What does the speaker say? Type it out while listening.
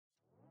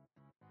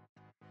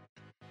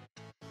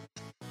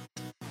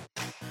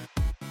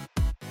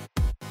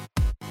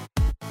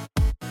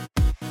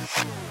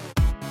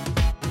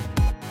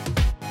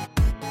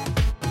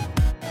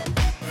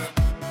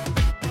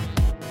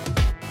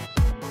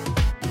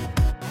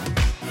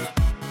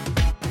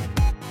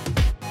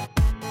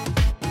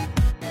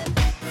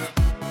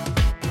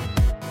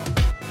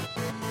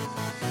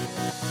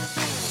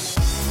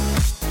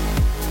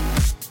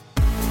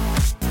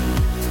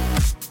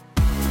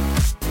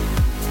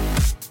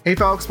Hey,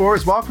 fellow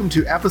explorers, welcome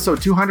to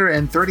episode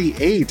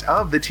 238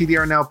 of the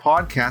TDR Now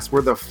podcast.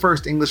 We're the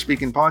first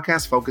English-speaking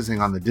podcast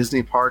focusing on the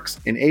Disney parks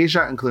in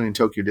Asia, including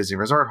Tokyo Disney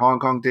Resort, Hong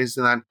Kong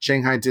Disneyland,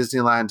 Shanghai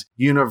Disneyland,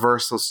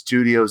 Universal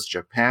Studios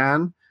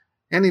Japan,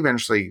 and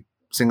eventually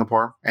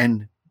Singapore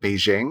and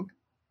Beijing,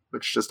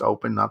 which just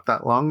opened not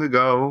that long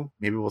ago.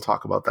 Maybe we'll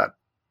talk about that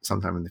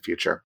sometime in the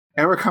future.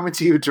 And we're coming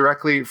to you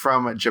directly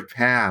from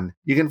Japan.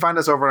 You can find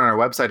us over on our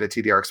website at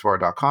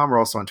tdrexplorer.com. We're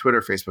also on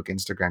Twitter, Facebook,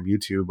 Instagram,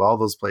 YouTube, all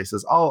those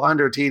places, all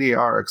under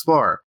TDR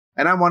Explorer.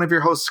 And I'm one of your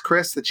hosts,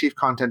 Chris, the chief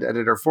content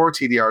editor for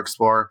TDR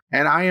Explorer.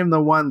 And I am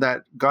the one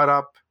that got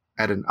up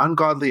at an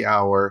ungodly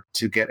hour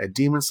to get a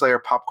Demon Slayer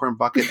popcorn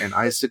bucket, and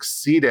I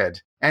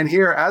succeeded. And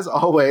here, as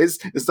always,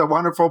 is the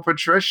wonderful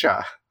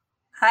Patricia.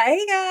 Hi,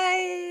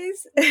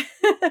 guys.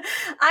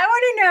 I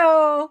want to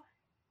know...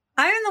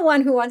 I'm the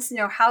one who wants to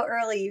know how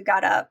early you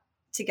got up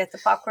to get the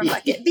popcorn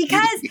bucket.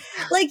 Because,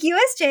 like,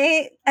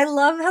 USJ, I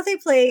love how they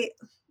play,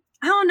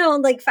 I don't know,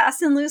 like,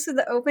 fast and loose with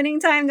the opening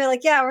time. They're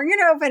like, yeah, we're going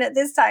to open at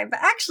this time. But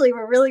actually,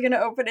 we're really going to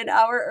open an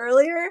hour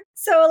earlier.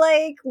 So,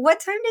 like,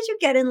 what time did you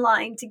get in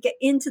line to get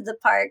into the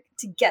park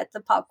to get the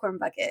popcorn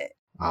bucket?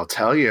 I'll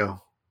tell you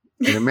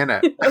in a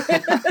minute.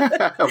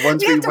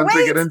 once we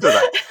get into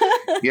that.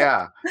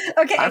 Yeah.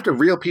 Okay. I have to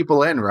reel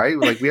people in, right?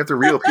 Like, we have to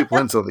reel people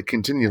in so they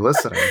continue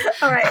listening.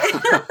 All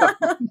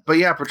right. But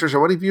yeah, Patricia,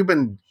 what have you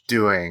been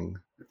doing?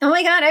 Oh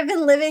my God, I've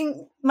been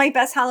living my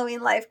best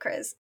Halloween life,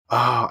 Chris.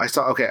 Oh, I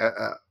saw. Okay.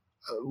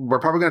 We're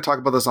probably going to talk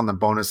about this on the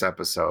bonus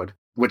episode,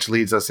 which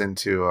leads us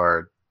into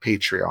our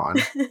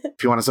Patreon.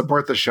 If you want to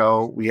support the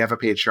show, we have a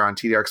Patreon,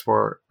 TDR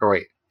Explorer.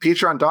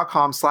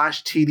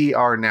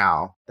 Patreon.com/TDR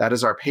Now. That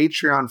is our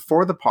Patreon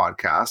for the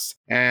podcast.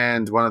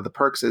 And one of the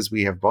perks is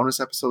we have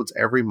bonus episodes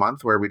every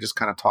month where we just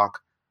kind of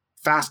talk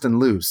fast and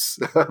loose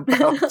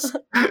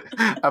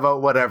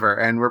about whatever.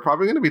 And we're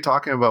probably going to be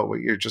talking about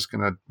what you're just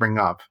going to bring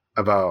up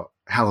about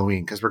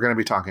Halloween, because we're going to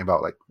be talking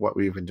about like what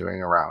we've been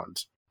doing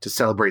around to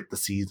celebrate the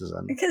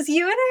season. Because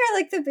you and I are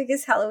like the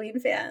biggest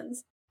Halloween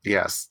fans.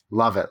 Yes.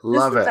 Love it.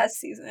 Love it. This is the best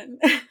season.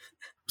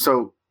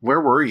 So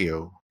where were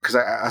you? Because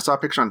I saw a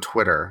picture on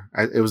Twitter.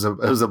 It was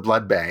a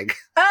blood bag.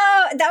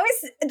 Oh,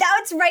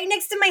 that's right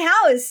next to my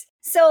house.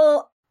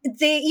 So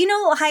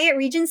Hyatt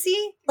Regency,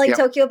 like yep.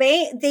 Tokyo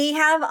Bay, they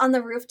have on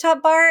the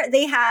rooftop bar,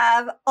 they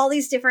have all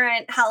these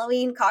different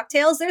Halloween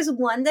cocktails. There's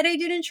one that I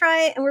didn't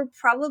try, and we're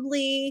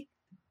probably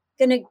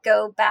gonna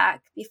go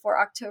back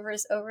before October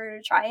is over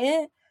to try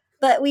it.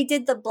 But we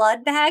did the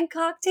blood bag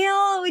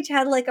cocktail, which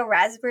had like a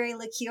raspberry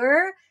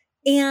liqueur.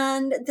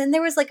 And then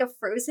there was like a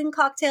frozen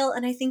cocktail,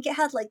 and I think it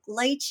had like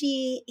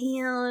lychee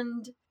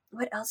and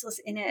what else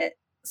was in it?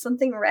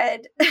 Something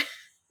red.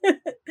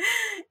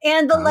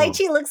 And the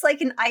lychee looks like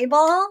an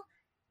eyeball.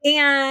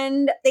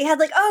 And they had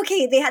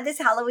they had this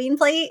Halloween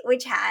plate,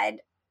 which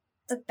had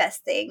the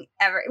best thing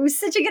ever. It was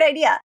such a good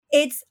idea.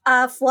 It's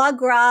a foie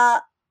gras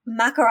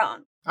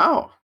macaron.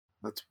 Oh,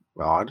 that's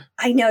odd.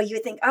 I know, you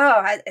would think,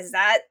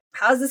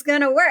 how's this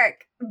going to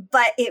work?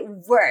 But it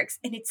works,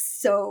 and it's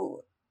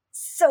so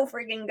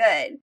freaking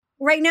good.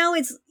 Right now,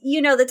 it's,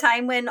 the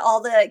time when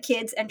all the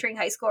kids entering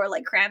high school are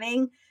like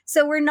cramming.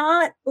 So we're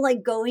not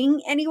like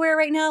going anywhere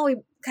right now.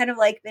 We've kind of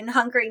like been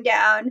hunkering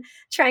down,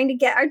 trying to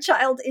get our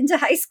child into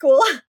high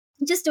school,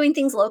 just doing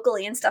things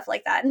locally and stuff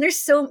like that. And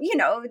there's so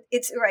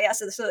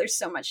there's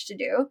so much to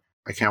do.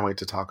 I can't wait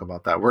to talk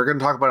about that. We're going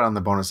to talk about it on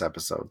the bonus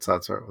episode. So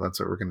that's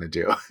what we're going to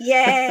do.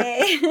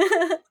 Yay.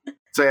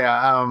 So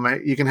yeah,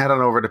 you can head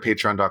on over to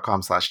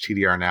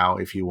patreon.com/TDR Now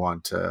if you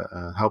want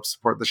to help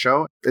support the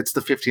show. It's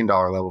the $15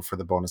 level for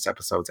the bonus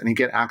episodes, and you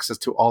get access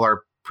to all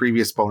our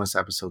previous bonus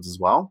episodes as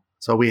well.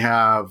 So we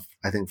have,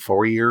 I think,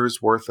 4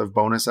 years worth of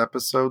bonus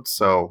episodes.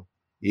 So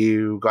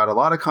you got a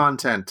lot of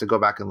content to go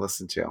back and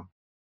listen to.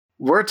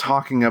 We're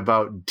talking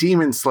about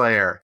Demon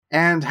Slayer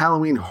and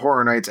Halloween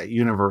Horror Nights at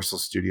Universal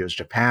Studios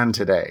Japan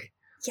today.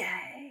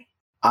 Yay.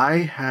 I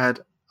had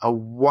a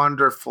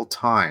wonderful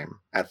time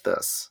at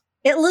this.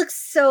 It looks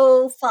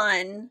so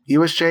fun.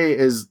 USJ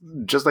is,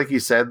 just like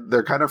you said,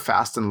 they're kind of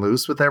fast and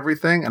loose with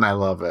everything, and I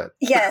love it.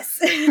 Yes.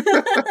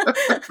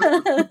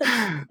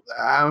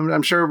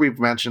 I'm sure we've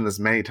mentioned this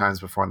many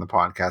times before in the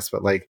podcast,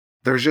 but like,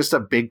 there's just a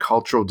big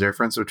cultural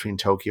difference between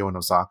Tokyo and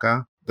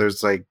Osaka.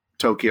 There's like,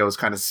 Tokyo is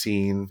kind of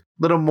seen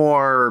a little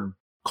more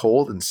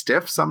cold and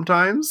stiff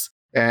sometimes,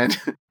 and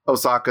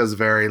Osaka is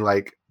very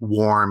like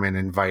warm and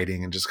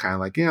inviting and just kind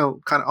of like,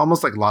 kind of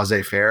almost like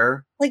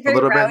laissez-faire. Like very a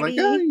little rowdy.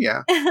 Bit like,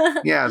 yeah.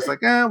 Yeah, it's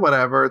like,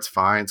 whatever, it's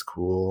fine, it's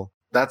cool.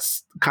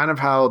 That's kind of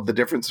how the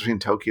difference between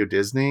Tokyo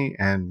Disney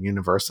and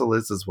Universal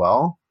is as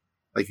well.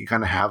 Like, you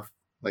kind of have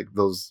like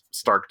those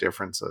stark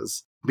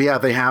differences. But yeah,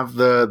 they have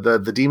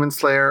the Demon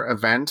Slayer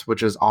event,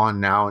 which is on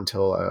now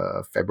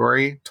until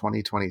February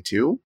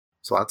 2022.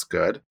 So that's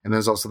good. And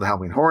there's also the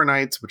Halloween Horror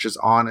Nights, which is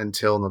on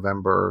until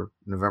November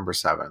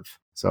 7th.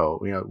 So,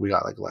 we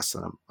got like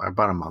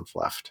about a month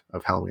left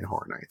of Halloween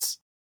Horror Nights.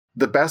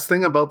 The best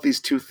thing about these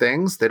two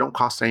things, they don't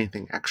cost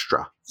anything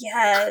extra.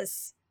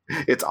 Yes.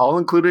 It's all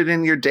included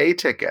in your day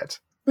ticket.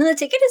 And the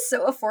ticket is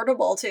so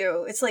affordable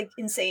too. It's like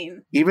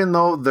insane. Even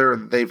though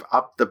they've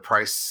upped the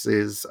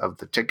prices of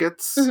the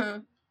tickets,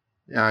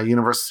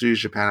 Universal Studios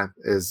Japan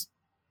is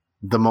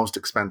the most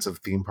expensive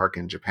theme park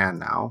in Japan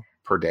now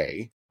per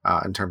day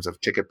in terms of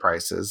ticket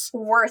prices.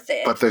 Worth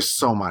it. But there's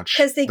so much.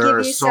 Because they give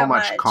you so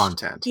much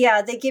content.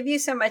 Yeah, they give you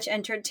so much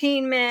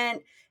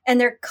entertainment and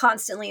they're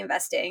constantly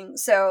investing.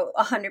 So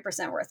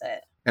 100% worth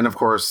it. And of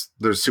course,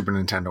 there's Super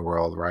Nintendo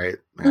World, right?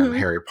 And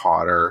Harry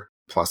Potter,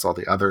 plus all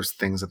the other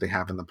things that they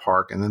have in the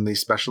park. And then these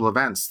special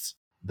events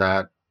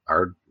that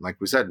are, like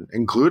we said,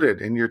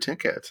 included in your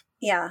ticket.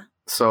 Yeah.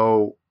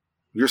 So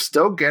you're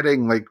still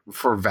getting, like,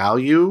 for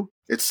value,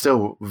 it's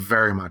still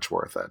very much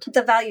worth it.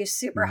 The value is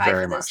super high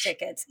for those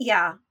tickets.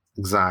 Yeah.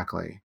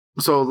 Exactly.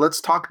 So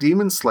let's talk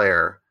Demon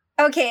Slayer.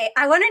 Okay,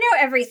 I want to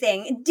know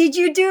everything. Did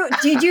you do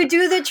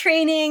the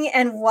training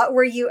and what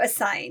were you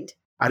assigned?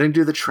 I didn't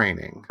do the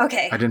training.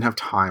 Okay. I didn't have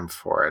time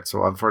for it.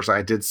 So unfortunately,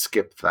 I did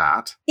skip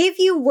that. If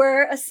you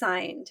were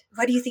assigned,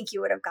 what do you think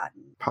you would have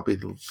gotten? Probably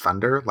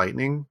thunder,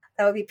 lightning.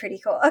 That would be pretty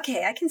cool.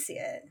 Okay, I can see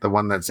it. The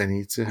one that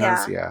Zenitsu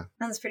has, yeah.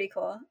 That's pretty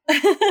cool.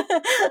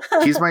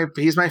 He's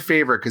my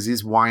favorite because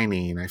he's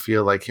whiny, and I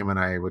feel like him and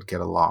I would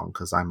get along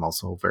because I'm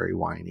also very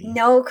whiny.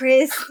 No,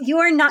 Chris, you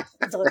are not.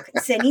 Look,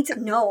 Zenitsu.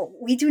 No,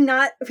 we do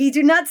not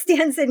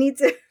stand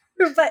Zenitsu.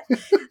 But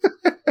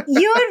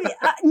you would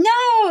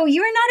no,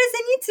 you are not a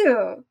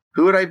Zenitsu.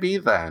 Who would I be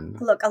then?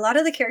 Look, a lot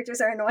of the characters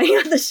are annoying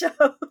on the show.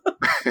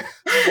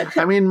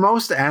 I mean,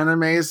 most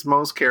animes,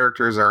 most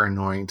characters are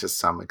annoying to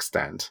some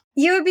extent.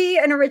 You would be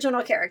an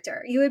original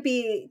character. You would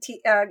be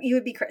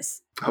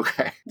Chris.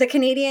 Okay. The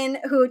Canadian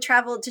who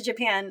traveled to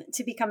Japan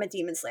to become a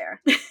demon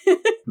slayer.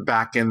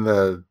 Back in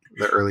the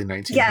early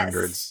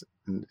 1900s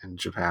in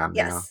Japan.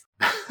 Yes.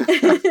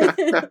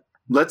 Yeah.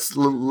 Let's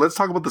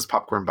talk about this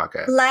popcorn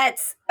bucket.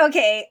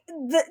 Okay.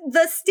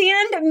 The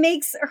stand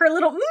makes her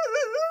little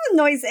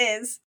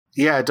noises.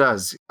 Yeah, it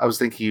does. I was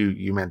thinking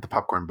you meant the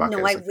popcorn bucket.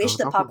 No, I wish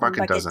the popcorn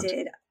bucket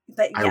did.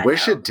 But I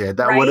wish it did.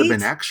 That would have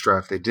been extra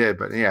if they did.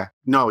 But yeah,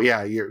 no,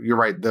 yeah, you're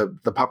right.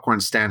 The popcorn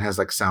stand has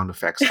like sound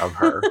effects of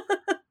her,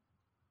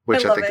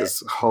 which I think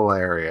is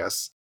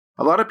hilarious.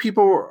 A lot of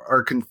people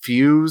are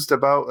confused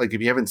about, like,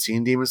 if you haven't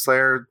seen Demon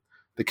Slayer,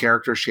 the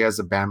character, she has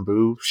a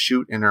bamboo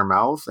shoot in her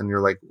mouth, and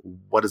you're like,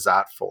 what is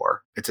that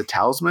for? It's a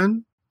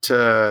talisman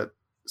so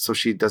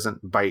she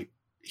doesn't bite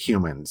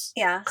humans.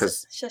 Yeah,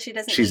 because she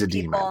doesn't. She's eat a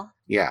demon. People.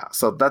 Yeah,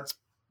 so that's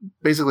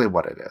basically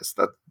what it is.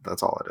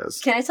 That's all it is.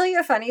 Can I tell you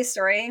a funny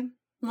story?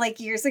 Like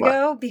years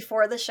ago,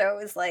 before the show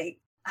was like,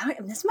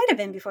 this might have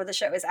been before the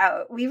show was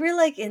out. We were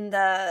like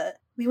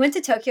we went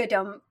to Tokyo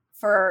Dome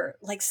for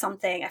like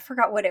something. I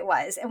forgot what it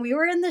was, and we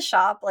were in the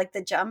shop, like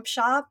the Jump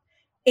shop,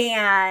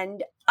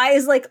 and I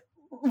was like,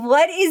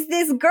 what is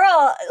this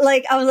girl?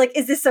 Like, I was like,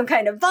 is this some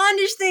kind of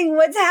bondage thing?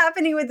 What's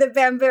happening with the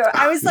bamboo?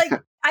 I was like,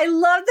 I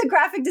love the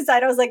graphic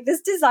design. I was like,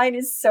 this design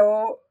is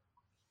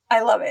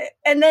I love it.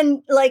 And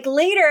then like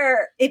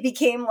later it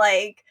became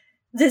like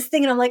this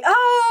thing. And I'm like,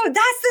 oh,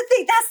 that's the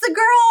thing. That's the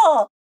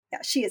girl. Yeah,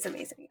 she is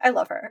amazing. I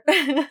love her.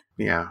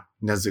 Yeah.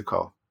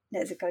 Nezuko.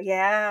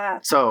 Yeah.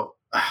 So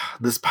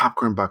this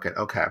popcorn bucket.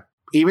 Okay.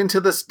 Even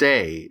to this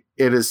day,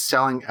 it is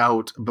selling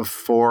out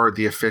before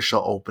the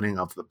official opening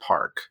of the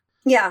park.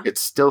 Yeah. It's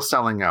still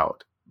selling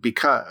out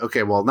because,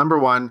 number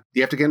one,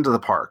 you have to get into the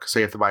park. So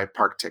you have to buy a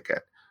park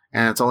ticket.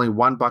 And it's only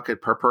one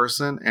bucket per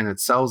person. And it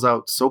sells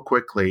out so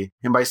quickly.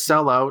 And by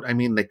sell out, I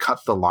mean they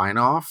cut the line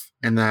off.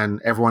 And then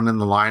everyone in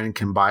the line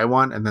can buy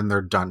one. And then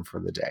they're done for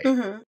the day.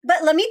 Mm-hmm.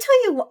 But let me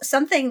tell you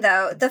something,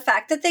 though. The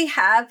fact that they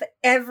have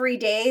every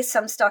day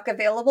some stock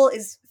available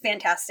is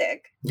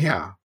fantastic.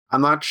 Yeah.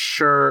 I'm not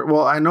sure.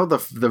 Well, I know the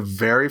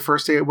very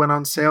first day it went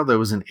on sale, there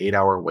was an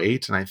 8-hour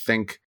wait. And I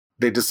think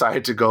they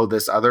decided to go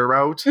this other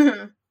route.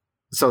 Mm-hmm.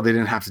 So they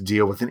didn't have to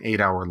deal with an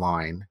 8-hour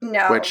line.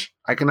 No. Which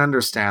I can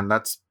understand.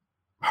 That's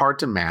hard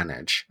to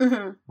manage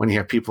when you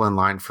have people in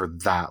line for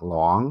that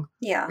long.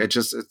 Yeah.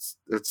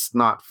 It's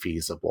not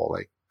feasible.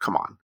 Like, come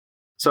on.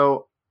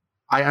 So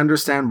I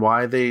understand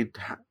why they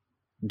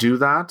do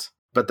that.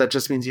 But that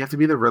just means you have to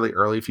be there really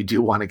early if you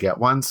do want to get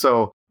one.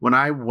 So when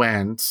I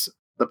went,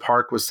 the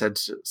park was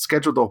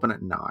scheduled to open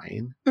at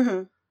 9.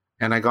 Mm-hmm.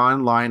 And I got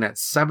in line at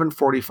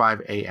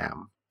 7:45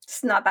 a.m.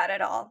 It's not bad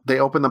at all. They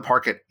opened the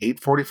park at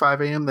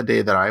 8:45 a.m. the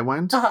day that I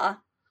went. Uh-huh.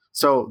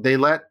 So they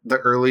let the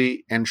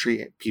early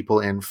entry people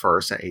in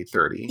first at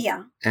 8:30.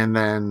 Yeah. And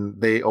then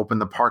they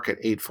opened the park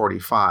at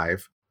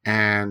 8:45.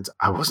 And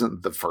I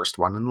wasn't the first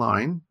one in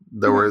line.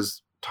 There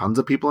was tons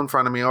of people in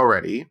front of me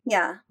already.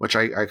 Yeah. Which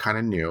I kind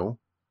of knew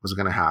was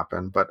going to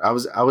happen. But I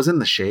was in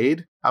the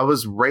shade. I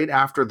was right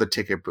after the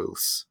ticket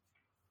booths.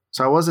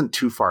 So I wasn't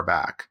too far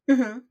back.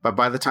 Mm-hmm. But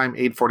by the time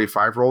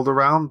 8:45 rolled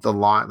around, the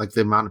line, like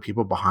the amount of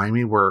people behind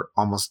me were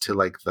almost to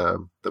like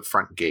the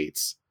front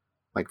gates,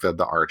 like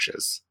the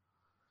arches.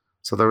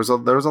 So there was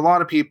a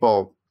lot of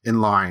people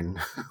in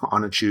line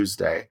on a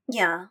Tuesday.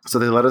 Yeah. So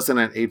they let us in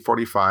at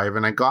 8:45,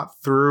 and I got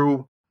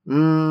through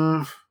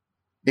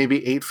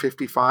maybe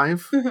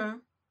 8:55. Mm-hmm.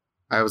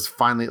 I was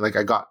finally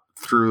I got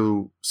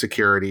through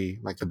security,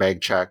 like the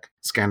bag check,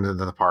 scanned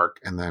into the park,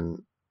 and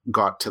then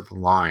got to the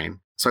line.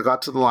 So I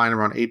got to the line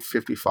around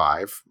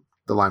 8:55,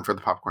 the line for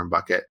the popcorn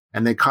bucket,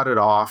 and they cut it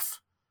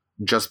off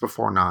just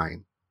before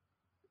 9.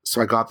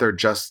 So I got there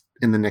just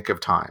in the nick of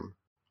time.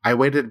 I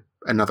waited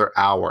another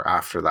hour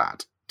after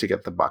that to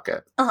get the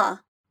bucket. Uh-huh.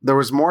 There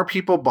was more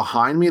people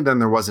behind me than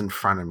there was in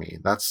front of me.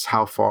 That's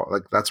how far,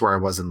 like, that's where I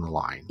was in the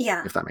line.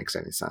 Yeah. If that makes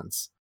any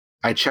sense.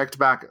 I checked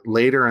back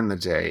later in the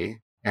day,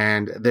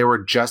 and they were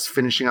just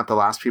finishing up the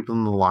last people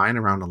in the line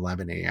around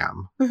 11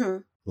 a.m. Mm-hmm.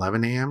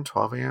 11 a.m.,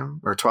 12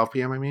 a.m., or 12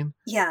 p.m., I mean?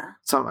 Yeah.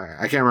 Something,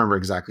 I can't remember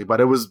exactly, but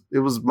it was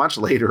much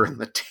later in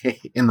the day,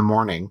 in the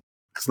morning.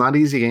 It's not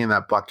easy getting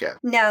that bucket.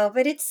 No,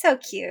 but it's so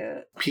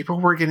cute. People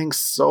were getting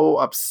so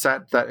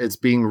upset that it's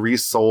being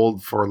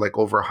resold for like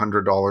over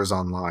 $100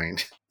 online.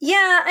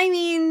 Yeah, I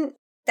mean,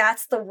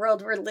 that's the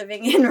world we're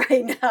living in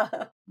right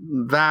now.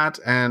 That,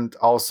 and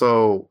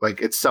also,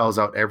 like, it sells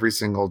out every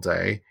single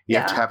day. You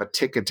have to Yeah. have a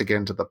ticket to get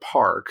into the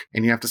park,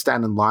 and you have to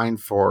stand in line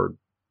for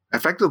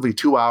effectively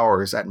 2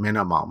 hours at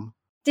minimum.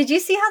 Did you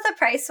see how the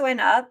price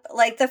went up?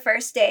 Like the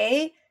first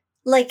day,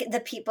 like the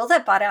people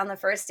that bought it on the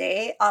first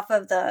day off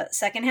of the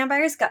secondhand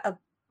buyers got a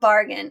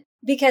bargain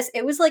because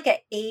it was like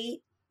a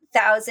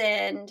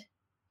 8,000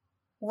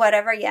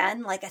 whatever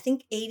yen, like I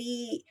think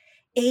 88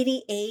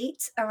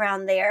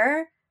 around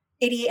there,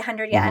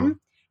 8,800 yen.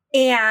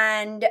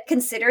 And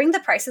considering the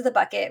price of the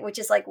bucket, which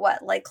is like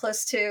what, like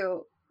close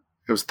to,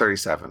 It was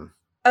 37.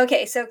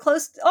 okay, so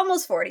close,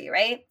 almost 40,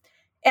 right?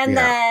 And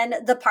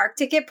then the park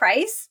ticket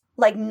price,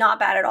 like not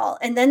bad at all.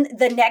 And then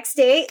the next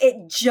day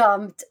it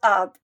jumped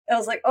up. I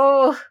was like,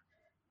 oh,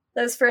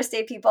 those first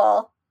day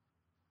people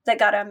that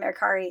got on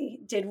Mercari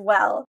did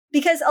well.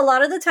 Because a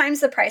lot of the times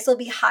the price will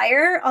be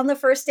higher on the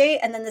first day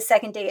and then the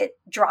second day it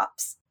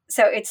drops.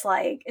 So it's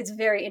like, it's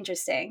very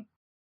interesting.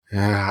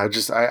 Yeah,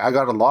 I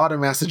got a lot of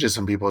messages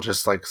from people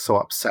just like so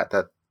upset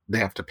that they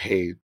have to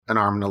pay an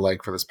arm and a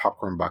leg for this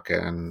popcorn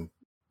bucket, and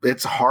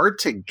it's hard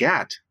to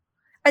get.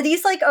 Are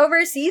these like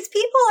overseas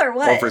people or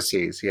what?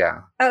 Overseas,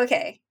 yeah.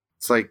 Okay.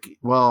 It's like,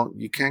 well,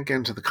 you can't get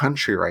into the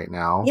country right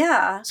now.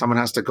 Yeah. Someone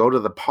has to go to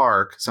the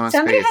park.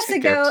 Somebody has to to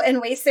go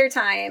and waste their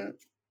time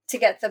to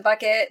get the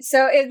bucket.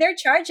 So if they're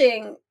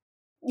charging,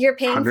 you're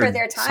paying for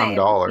their time. Some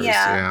dollars,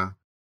 yeah.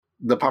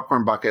 The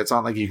popcorn bucket, it's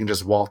not like you can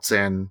just waltz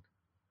in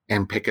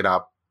and pick it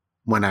up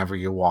whenever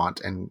you want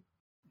and,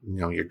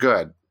 you know, you're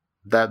good.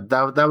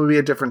 That would be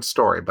a different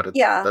story, but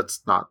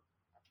that's not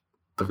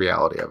the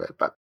reality of it.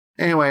 But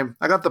anyway,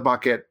 I got the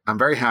bucket. I'm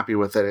very happy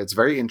with it. It's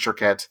very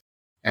intricate,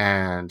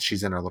 and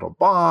she's in her little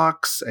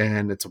box,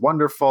 and it's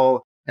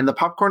wonderful. And the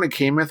popcorn it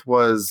came with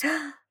was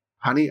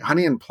honey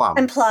and plum.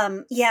 And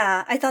plum,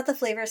 yeah. I thought the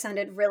flavor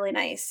sounded really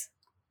nice.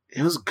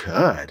 It was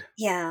good.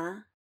 Yeah.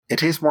 It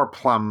tastes more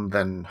plum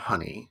than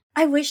honey.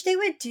 I wish they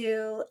would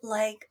do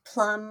like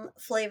plum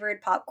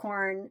flavored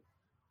popcorn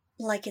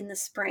like in the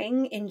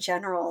spring in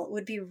general. It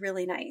would be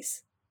really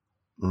nice.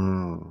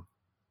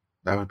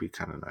 That would be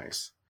kind of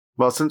nice.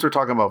 Well, since we're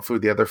talking about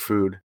food, the other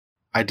food,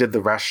 I did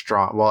the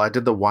restaurant. Well, I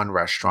did the one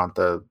restaurant,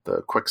 the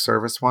quick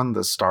service one,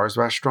 the Stars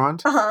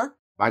restaurant. Uh-huh.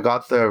 I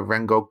got the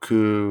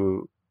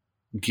Rengoku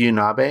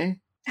gyunabe.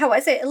 How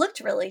was it? It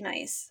looked really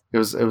nice. It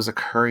was a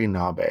curry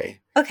nabe.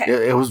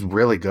 Okay. It was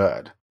really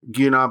good.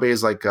 Gyunabe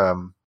is like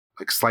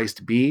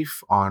sliced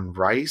beef on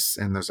rice,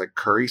 and there's like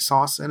curry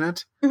sauce in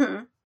it.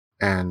 Mm-hmm.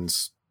 And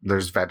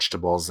there's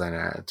vegetables in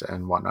it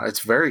and whatnot.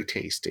 It's very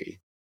tasty.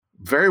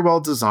 Very well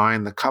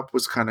designed. The cup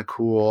was kind of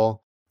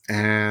cool.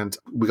 And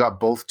we got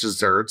both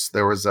desserts.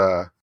 There was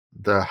the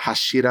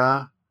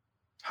Hashira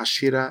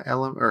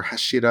element, or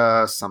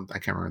Hashira something. I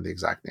can't remember the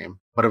exact name.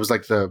 But it was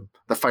like the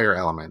fire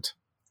element,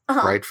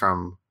 right,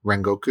 from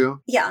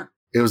Rengoku. Yeah.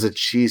 It was a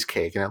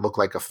cheesecake, and it looked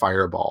like a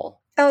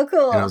fireball. Oh,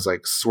 cool. And it was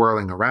like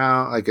swirling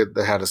around. Like it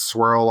had a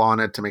swirl on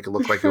it to make it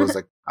look like it was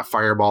like a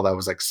fireball that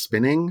was like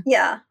spinning.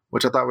 Yeah.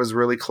 Which I thought was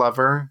really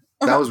clever.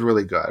 That was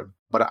really good.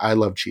 But I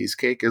love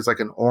cheesecake. It was like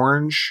an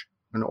orange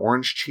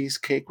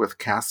cheesecake with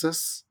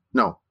cassis.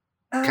 No,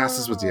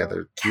 cassis was the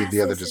other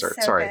dessert.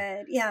 So Sorry.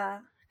 good. Yeah.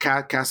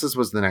 Cassis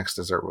was the next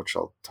dessert, which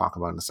I'll talk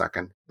about in a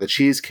second. The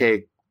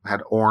cheesecake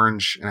had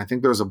orange, and I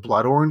think there was a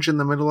blood orange in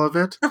the middle of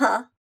it.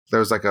 Uh-huh. There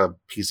was like a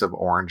piece of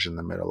orange in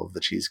the middle of the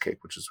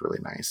cheesecake, which was really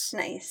nice.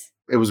 Nice.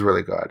 It was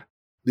really good.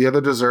 The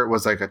other dessert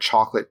was like a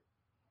chocolate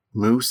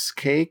mousse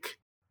cake,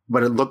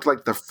 but it looked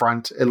like the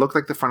front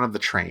of the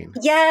train.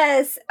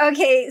 Yes.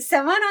 Okay.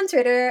 Someone on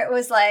Twitter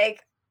was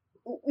like,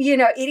 you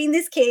know, eating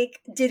this cake,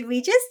 did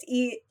we just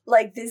eat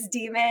like this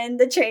demon,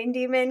 the train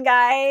demon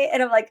guy?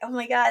 And I'm like, oh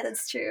my God,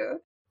 that's true.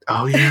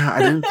 Oh yeah, I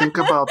didn't think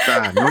about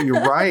that. No,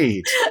 you're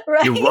right.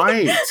 Right? You're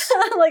right.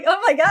 I'm like,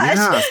 oh my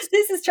gosh,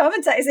 this is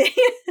traumatizing.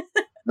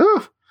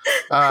 Ooh.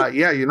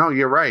 Yeah, you know,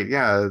 you're right.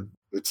 Yeah,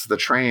 it's the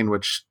train,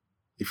 which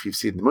if you've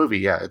seen the movie,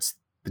 yeah, it's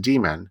the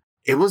demon.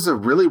 It was a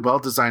really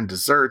well-designed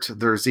dessert.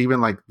 There's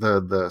even like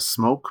the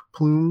smoke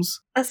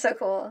plumes. That's so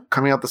cool.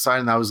 Coming out the side,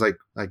 and that was like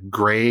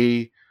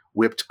gray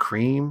whipped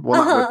cream.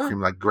 Well, not whipped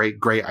cream, like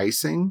gray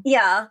icing.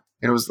 Yeah.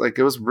 And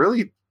it was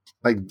really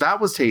like, that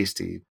was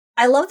tasty.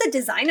 I love the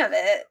design of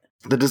it.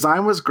 The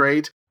design was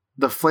great.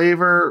 The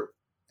flavor,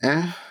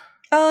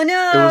 Oh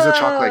no. It was a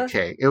chocolate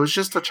cake. It was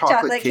just a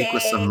chocolate cake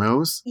with some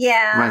mousse.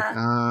 Yeah. I'm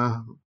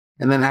like,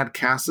 and then had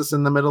cassis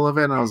in the middle of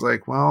it, and I was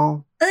like,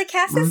 well, the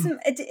cassis,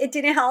 it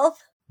didn't help.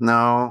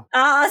 No.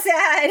 Oh,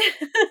 sad.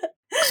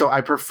 So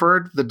I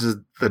preferred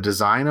the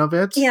design of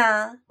it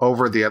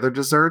over the other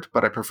dessert,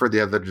 but I preferred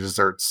the other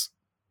dessert's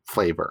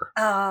flavor.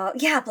 Oh,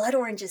 yeah, blood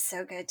orange is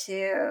so good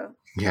too.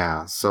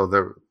 Yeah, so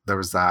there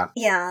was that.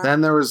 Yeah.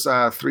 Then there was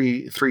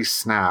three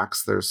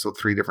snacks. There's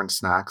 3 different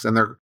snacks, and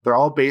they're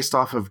all based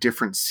off of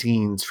different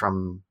scenes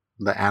from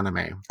the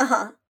anime.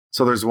 Uh-huh.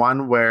 So there's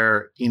one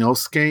where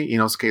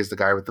Inosuke is the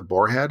guy with the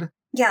boar head.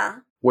 Yeah.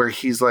 Where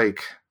he's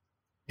like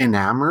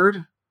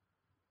enamored.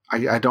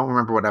 I don't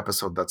remember what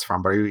episode that's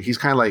from, but he's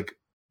kind of like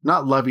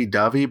not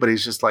lovey-dovey, but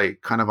he's just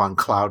like kind of on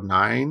cloud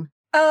 9.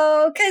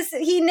 Oh, because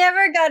he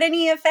never got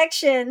any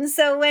affection.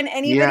 So when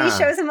anybody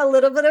shows him a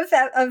little bit of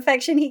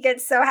affection, he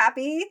gets so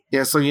happy.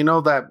 Yeah, so you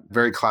know that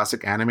very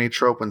classic anime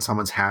trope when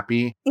someone's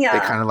happy? Yeah.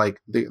 They kind of like,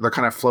 they're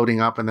kind of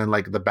floating up and then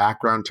like the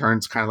background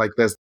turns kind of like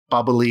this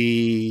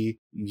bubbly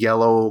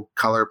yellow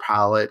color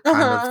palette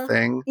kind of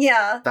thing.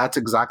 Yeah. That's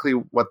exactly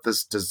what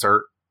this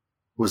dessert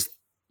was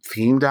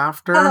themed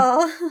after.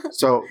 Oh.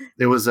 So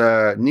it was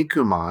a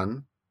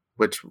nikuman,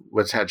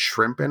 which had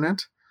shrimp in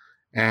it,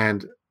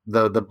 and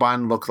the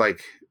bun looked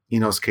like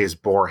Inosuke's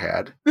boar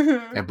head,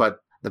 but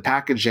the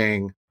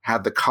packaging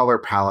had the color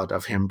palette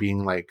of him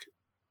being like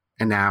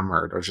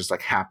enamored or just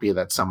like happy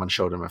that someone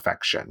showed him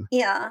affection.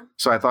 Yeah.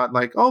 So I thought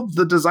like, oh,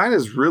 the design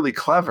is really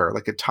clever.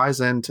 Like it ties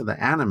into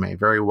the anime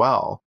very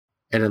well,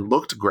 and it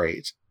looked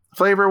great.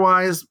 Flavor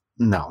wise,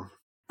 no.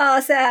 Oh,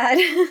 sad.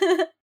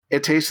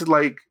 It tasted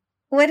like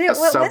what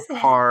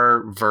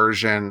subpar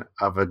version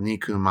of a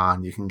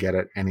nikuman you can get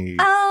at any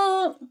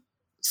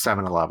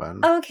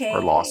 7-Eleven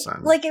or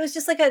Lawson. Like it was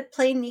just like a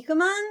plain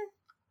nikuman?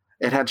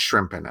 It had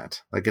shrimp in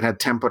it. Like it had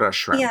tempura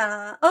shrimp.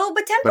 Yeah. Oh,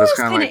 but tempura is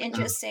kind of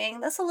interesting.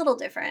 That's a little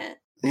different.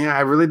 Yeah,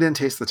 I really didn't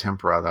taste the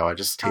tempura though. I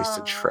just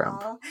tasted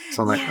shrimp.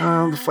 So I'm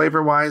like,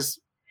 flavor wise.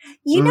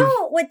 You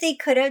know what they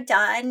could have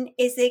done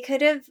is they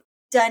could have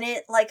done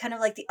it like kind of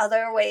like the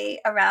other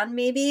way around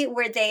maybe,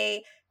 where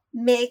they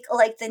make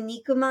like the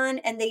nikuman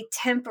and they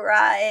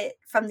tempura it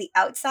from the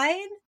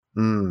outside.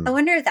 I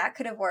wonder if that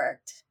could have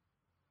worked.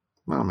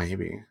 Well,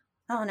 maybe.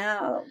 Oh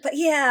no. But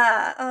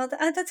yeah,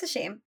 that's a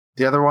shame.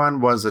 The other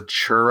one was a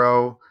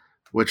churro,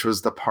 which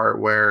was the part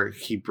where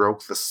he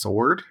broke the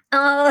sword.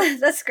 Oh,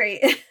 that's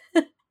great.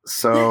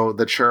 So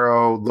the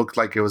churro looked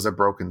like it was a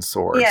broken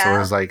sword. Yeah. So it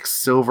was like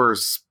silver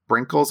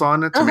sprinkles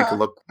on it to make it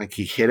look like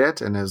he hit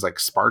it, and it was like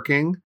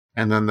sparking.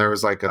 And then there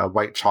was like a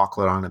white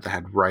chocolate on it that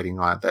had writing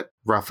on it that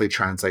roughly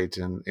translates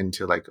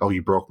into like, oh,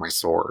 you broke my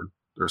sword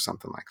or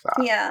something like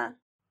that. Yeah.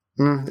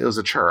 It was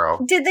a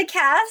churro. Did the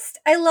cast,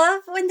 I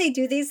love when they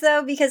do these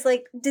though, because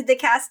like, did the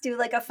cast do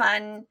like a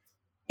fun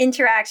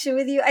interaction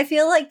with you? I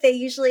feel like they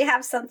usually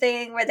have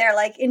something where they're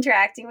like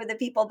interacting with the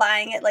people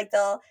buying it. Like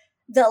they'll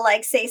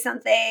like say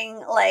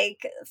something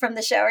like from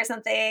the show or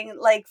something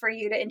like for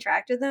you to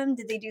interact with them.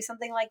 Did they do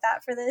something like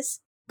that for this?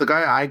 The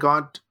guy I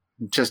got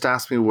just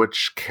asked me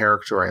which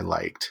character I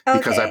liked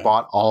because I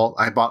bought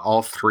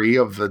all 3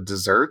 of the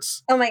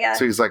desserts. Oh my god!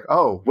 So he's like,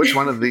 "Oh, which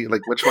one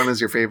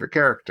is your favorite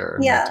character?"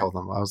 And I told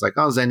him, I was like,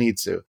 "Oh,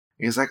 Zenitsu." And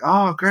he's like,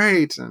 "Oh,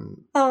 great!" And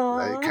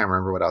I can't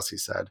remember what else he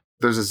said.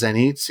 There's a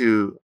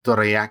Zenitsu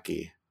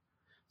dorayaki.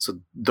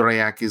 So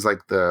dorayaki is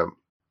like the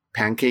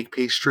pancake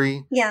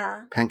pastry,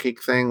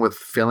 pancake thing with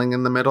filling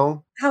in the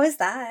middle. How is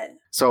that?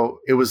 So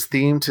it was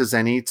themed to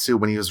Zenitsu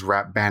when he was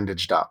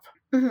bandaged up.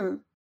 Mm-hmm.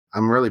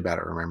 I'm really bad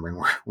at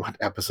remembering what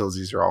episodes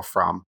these are all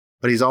from.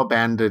 But he's all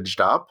bandaged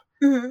up.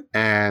 Mm-hmm.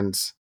 And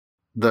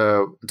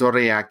the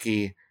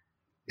dorayaki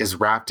is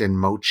wrapped in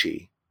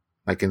mochi.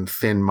 Like in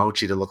thin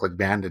mochi to look like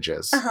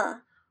bandages.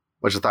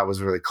 Which I thought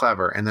was really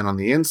clever. And then on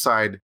the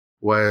inside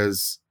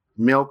was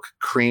milk,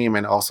 cream,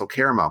 and also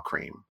caramel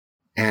cream.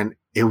 And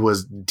it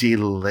was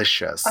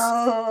delicious.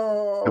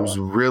 Oh. It was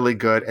really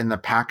good. And the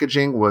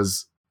packaging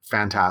was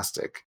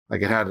fantastic.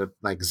 Like it had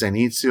like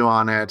Zenitsu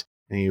on it.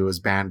 And he was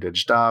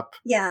bandaged up.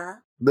 Yeah.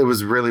 It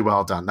was really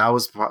well done. That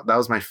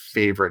was my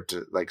favorite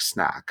like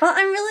snack. Well,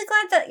 I'm really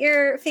glad that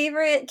your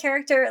favorite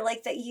character,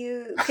 like that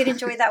you could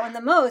enjoy that one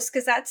the most,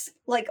 because that's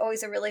like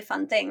always a really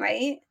fun thing,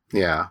 right?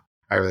 Yeah,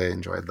 I really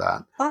enjoyed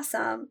that.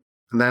 Awesome.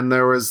 And then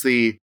there was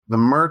the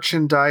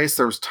merchandise.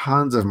 There was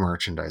tons of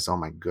merchandise. Oh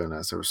my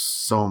goodness, there was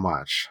so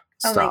much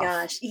stuff. Oh my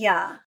gosh,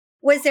 yeah.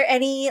 Was there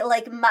any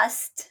like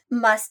must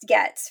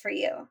gets for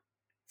you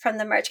from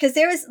the merch? Because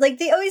there was like,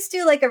 they always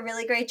do like a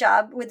really great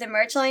job with the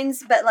merch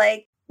lines, but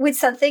like with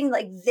something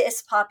like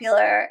this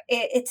popular,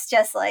 it's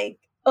just like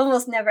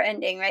almost never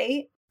ending,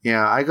 right?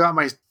 Yeah, I got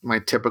my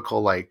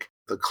typical like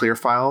the clear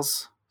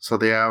files. So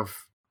they have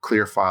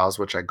clear files,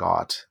 which I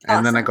got. And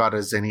awesome. Then I got a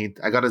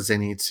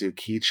Zenitsu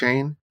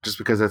keychain just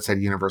because it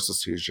said Universal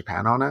Studios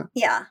Japan on it.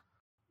 Yeah.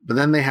 But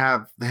then they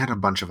had a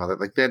bunch of other,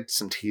 like they had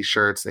some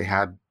t-shirts, they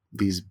had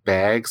these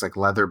bags, like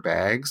leather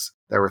bags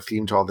that were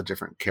themed to all the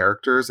different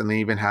characters. And they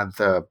even had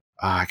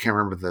I can't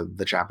remember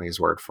the Japanese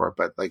word for it,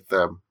 but like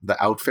the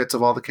outfits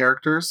of all the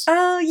characters.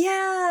 Oh,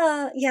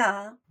 yeah.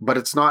 Yeah. But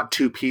it's not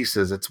two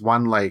pieces. It's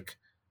one like,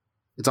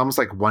 it's almost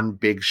like one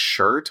big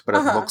shirt, but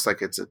it looks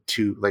like it's it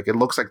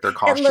looks like their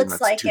costume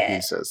that's like two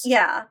pieces.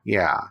 Yeah.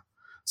 Yeah.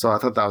 So I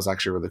thought that was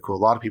actually really cool. A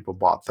lot of people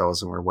bought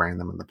those and were wearing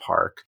them in the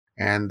park.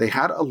 And they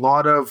had a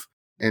lot of,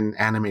 in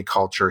anime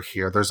culture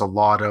here, there's a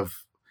lot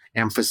of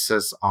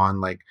emphasis on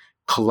like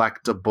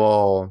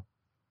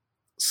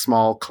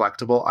small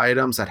collectible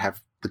items that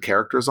have the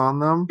characters on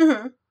them.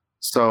 Mm-hmm.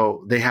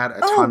 So they had a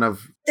ton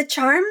of the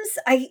charms.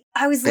 I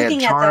was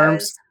looking at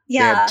those.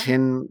 Yeah, they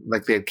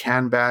had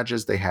can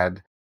badges. They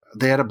had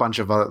a bunch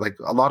of other, like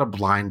a lot of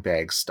blind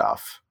bag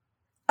stuff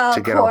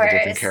to get all the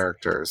different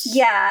characters.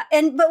 Yeah,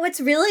 but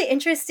what's really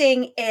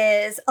interesting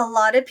is a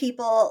lot of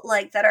people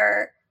like that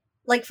are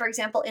like, for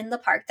example, in the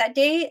park that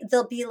day,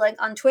 they'll be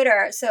like on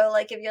Twitter. So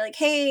like if you're like,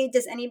 hey,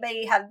 does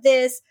anybody have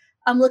this?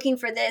 I'm looking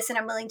for this and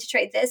I'm willing to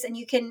trade this, and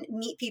you can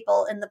meet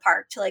people in the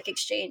park to like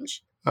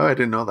exchange. Oh, I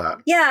didn't know that.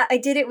 Yeah, I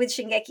did it with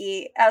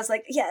Shingeki. I was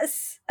like,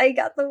 yes, I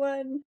got the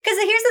one. Because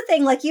here's the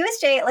thing, like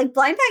USJ, like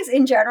blind bags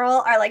in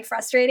general are like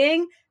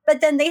frustrating,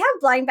 but then they have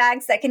blind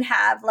bags that can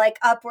have like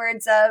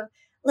upwards of,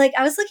 like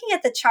I was looking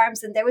at the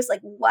charms and there was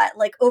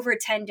like over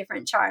 10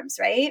 different charms,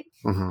 right?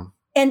 Mm-hmm.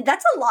 And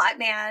that's a lot,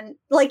 man.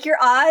 Like your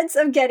odds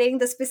of getting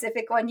the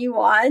specific one you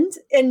want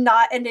and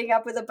not ending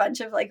up with a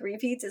bunch of like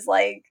repeats is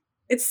like,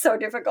 it's so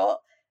difficult.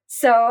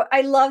 So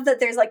I love that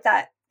there's like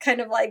that kind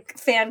of like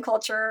fan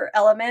culture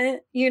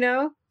element, you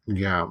know?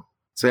 Yeah.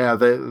 So yeah,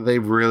 they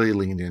really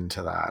leaned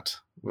into that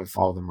with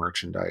all the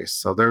merchandise.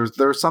 So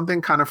there's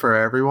something kind of for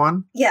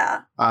everyone.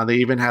 Yeah. They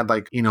even had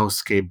like,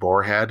 skate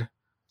boarhead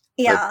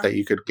that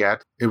you could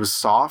get. It was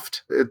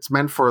soft. It's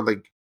meant for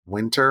like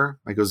winter.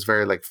 Like it was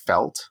very like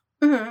felt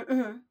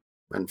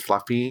and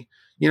fluffy.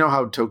 You know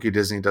how Tokyo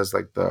Disney does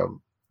like the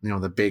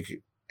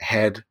big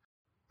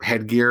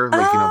headgear,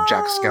 like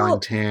Jack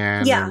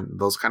Skellington and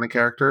those kind of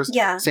characters.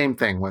 Yeah. Same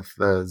thing with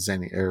the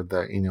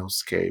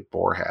Inosuke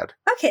boarhead.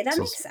 Okay, that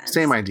makes sense.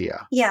 Same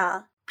idea.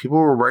 Yeah. People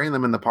were wearing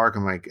them in the park.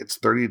 I'm like, it's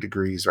 30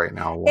 degrees right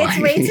now. Why? It's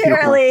way too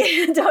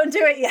early. Don't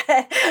do it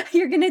yet.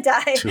 You're gonna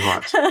die. Too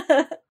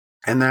hot.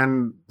 And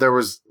then there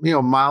was,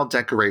 mild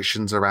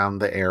decorations around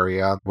the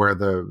area where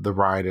the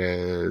ride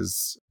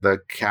is. The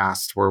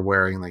cast were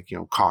wearing like,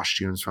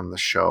 costumes from the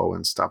show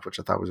and stuff, which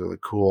I thought was really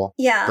cool.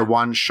 Yeah. The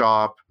one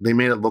shop, they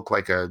made it look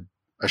like a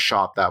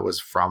shop that was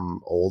from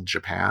old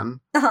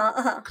Japan.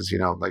 Because,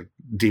 like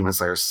Demon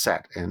Slayer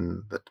set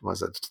in the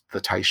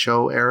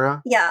Taisho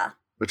era? Yeah.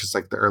 Which is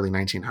like the early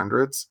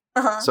 1900s.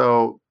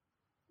 So,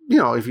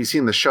 if you've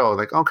seen the show,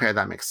 like, okay,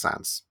 that makes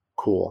sense.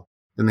 Cool.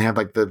 Then they have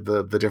like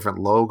the different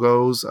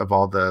logos of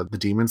all the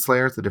Demon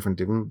Slayers, the different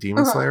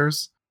Demon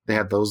Slayers. They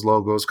had those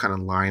logos kind of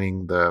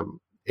lining the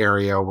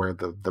area where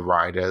the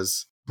ride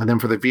is. And then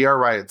for the VR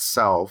ride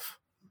itself,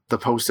 the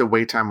posted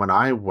wait time when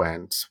I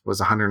went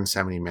was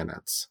 170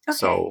 minutes. Okay.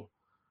 So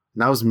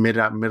that was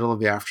middle of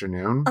the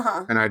afternoon.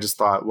 And I just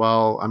thought,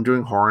 well, I'm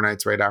doing Horror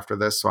Nights right after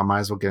this, so I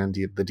might as well get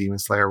into the Demon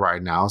Slayer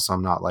ride now, so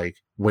I'm not like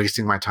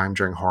wasting my time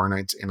during Horror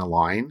Nights in a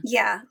line.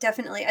 Yeah,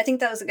 definitely. I think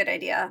that was a good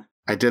idea.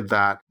 I did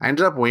that. I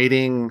ended up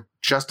waiting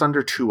just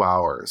under 2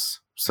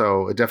 hours.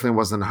 So it definitely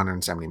wasn't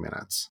 170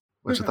 minutes,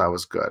 which I thought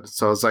was good.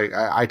 So it's like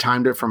I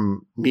timed it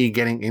from me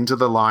getting into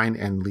the line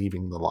and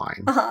leaving the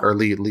line or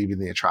leaving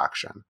the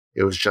attraction.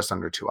 It was just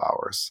under 2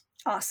 hours.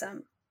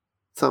 Awesome.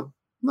 So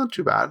not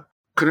too bad.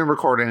 Couldn't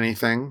record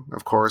anything,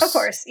 of course. Of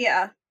course,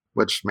 yeah.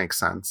 Which makes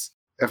sense.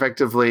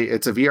 Effectively,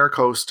 it's a VR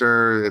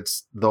coaster.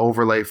 It's the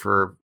overlay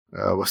for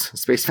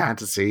Space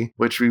Fantasy,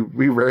 which we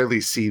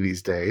rarely see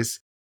these days.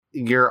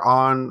 You're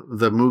on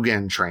the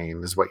Mugen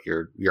train is what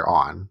you're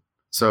on.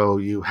 So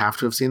you have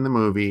to have seen the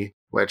movie,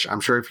 which I'm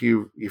sure if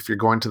you're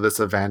going to this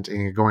event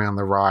and you're going on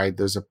the ride,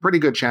 there's a pretty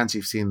good chance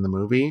you've seen the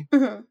movie.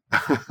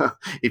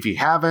 If you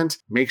haven't,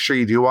 make sure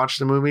you do watch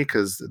the movie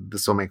because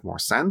this will make more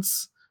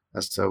sense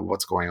as to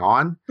what's going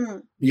on.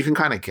 You can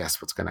kind of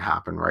guess what's going to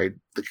happen, right?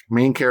 The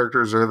main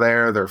characters are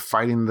there. They're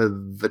fighting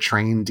the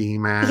train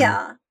demon.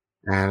 Yeah.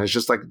 And it's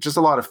just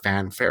a lot of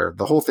fanfare.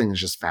 The whole thing is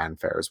just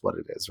fanfare is what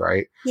it is,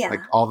 right? Yeah. Like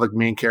all the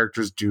main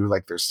characters do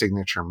like their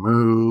signature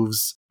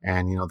moves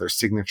and, their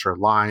signature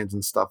lines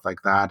and stuff like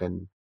that.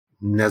 And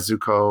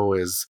Nezuko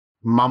is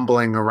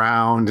mumbling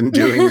around and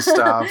doing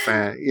stuff.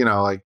 And,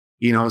 like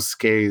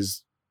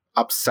Inosuke's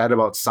upset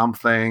about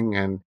something.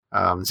 And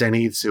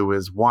Zenitsu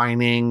is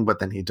whining, but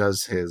then he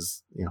does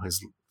his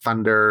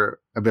thunder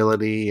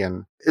ability.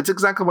 And it's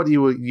exactly what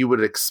you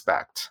would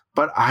expect.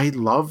 But I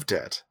loved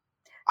it.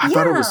 I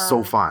thought it was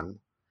so fun.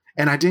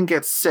 And I didn't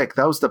get sick.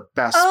 That was the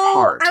best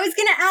part. I was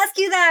going to ask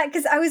you that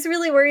because I was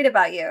really worried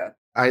about you.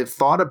 I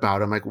thought about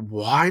it. I'm like,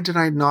 why did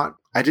I not?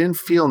 I didn't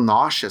feel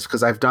nauseous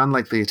because I've done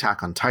like the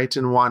Attack on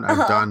Titan one.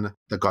 I've done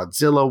the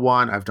Godzilla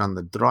one. I've done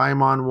the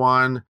Doraemon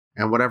one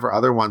and whatever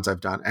other ones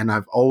I've done. And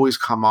I've always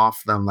come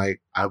off them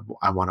like, I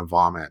want to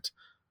vomit.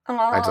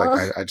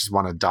 I just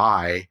want to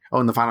die. Oh,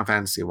 and the Final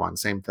Fantasy one,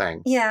 same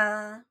thing.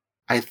 Yeah.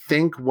 I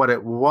think what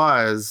it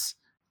was,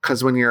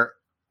 because when you're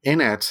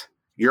in it,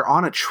 you're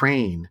on a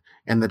train,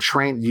 and the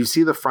train, you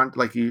see the front,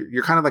 like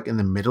you're kind of like in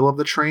the middle of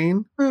the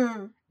train,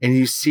 and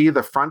you see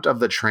the front of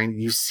the train,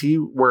 you see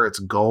where it's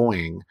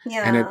going,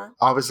 and it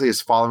obviously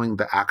is following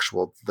the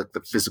actual, like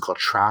the physical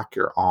track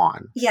you're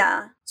on.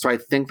 Yeah. So I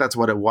think that's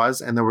what it was.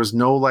 And there was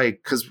no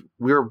like, because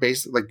we were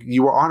basically like,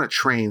 you were on a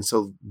train,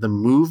 so the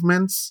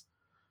movements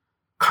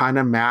kind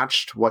of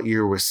matched what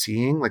you were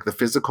seeing, like the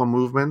physical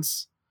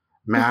movements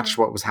matched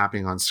what was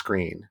happening on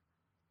screen.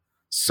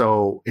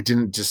 So it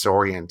didn't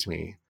disorient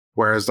me.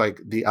 Whereas like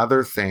the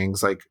other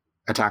things, like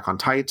Attack on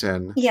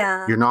Titan,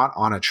 you're not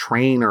on a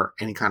train or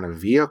any kind of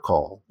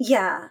vehicle.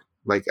 Yeah.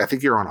 Like, I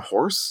think you're on a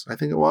horse, I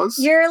think it was.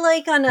 You're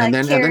like on a and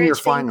then you're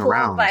flying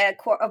around.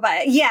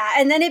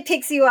 And then it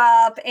picks you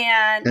up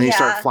and you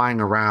start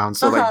flying around.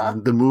 So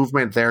like the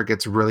movement there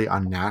gets really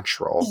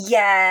unnatural.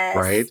 Yes.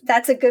 Right?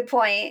 That's a good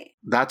point.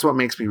 That's what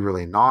makes me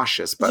really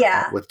nauseous. But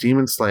with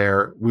Demon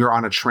Slayer, we were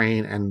on a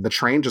train and the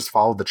train just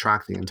followed the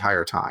track the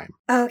entire time.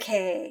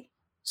 Okay.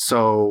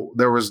 So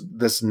there was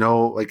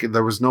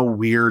there was no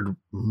weird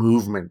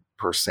movement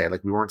per se.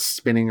 Like we weren't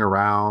spinning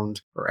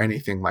around or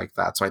anything like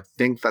that. So I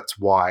think that's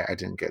why I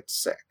didn't get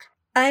sick.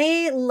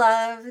 I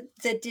love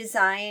the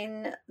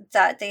design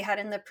that they had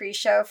in the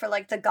pre-show for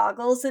like the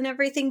goggles and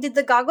everything. Did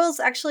the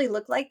goggles actually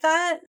look like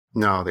that?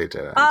 No, they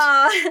didn't.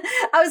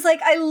 I was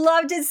like, I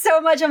loved it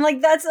so much. I'm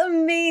like, that's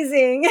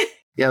amazing.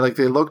 Yeah, like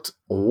they looked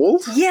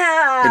old.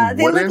 Yeah,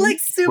 they looked like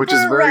super which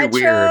is very retro.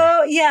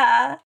 Weird.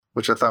 Yeah.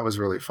 Which I thought was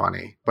really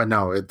funny. But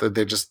no,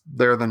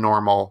 they're the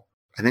normal.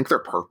 I think they're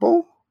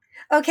purple.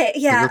 Okay,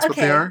 yeah, that's what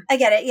they are. I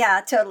get it.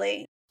 Yeah,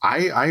 totally.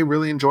 I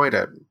really enjoyed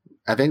it.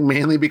 I think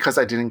mainly because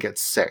I didn't get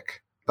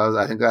sick.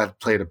 I think that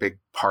played a big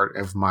part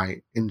of my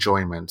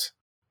enjoyment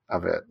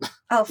of it.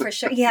 Oh, for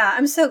sure. Yeah,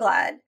 I'm so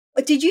glad.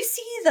 Did you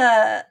see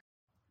the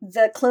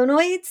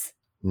clonoids?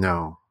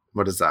 No.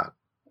 What is that?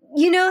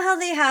 You know how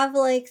they have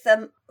like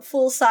the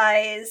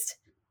full-sized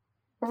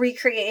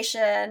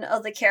recreation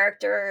of the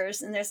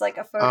characters and there's like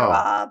a photo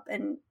op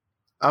and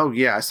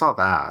yeah, I saw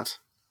that.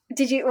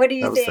 What do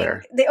you think?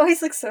 There. They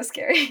always look so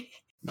scary.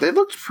 They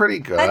looked pretty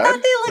good. I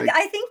thought they looked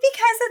I think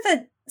because of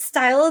the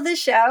style of the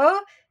show,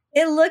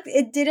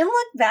 it didn't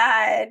look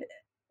bad.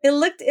 It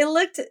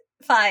looked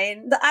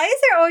fine. The eyes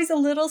are always a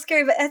little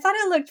scary, but I thought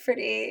it looked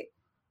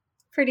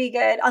pretty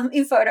good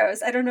in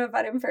photos. I don't know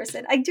about in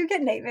person. I do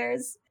get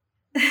nightmares.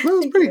 It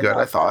was pretty good,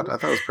 I thought. I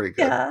thought it was pretty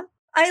good. Yeah.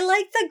 I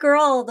like the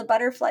girl, the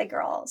butterfly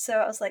girl. So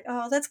I was like,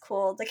 oh, that's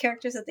cool. The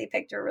characters that they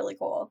picked are really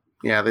cool.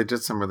 Yeah, they did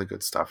some really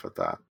good stuff with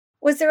that.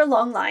 Was there a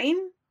long line?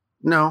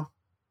 No,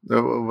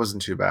 it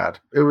wasn't too bad.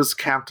 It was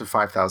capped to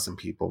 5,000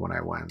 people when I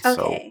went,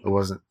 so it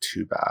wasn't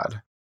too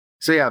bad.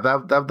 So yeah,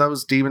 that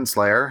was Demon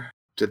Slayer.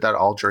 Did that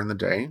all during the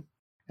day.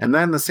 And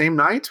then the same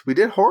night, we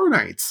did Horror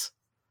Nights.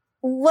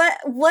 What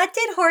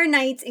did Horror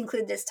Nights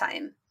include this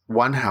time?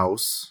 One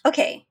house.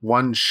 Okay.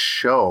 One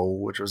show,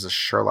 which was a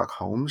Sherlock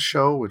Holmes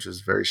show, which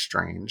is very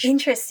strange.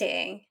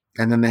 Interesting.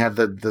 And then they had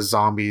the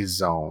zombie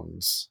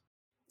zones.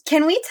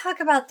 Can we talk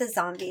about the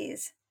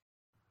zombies?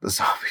 The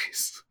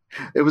zombies.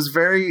 It was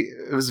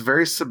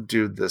very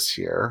subdued this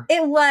year.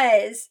 It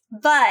was,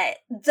 but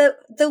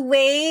the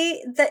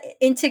way the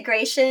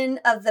integration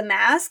of the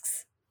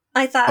masks,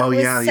 I thought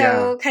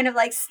was kind of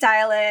like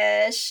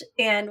stylish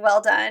and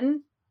well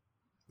done.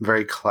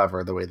 Very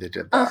clever the way they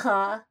did that.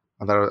 Uh-huh.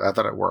 I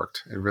thought it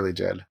worked. It really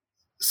did.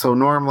 So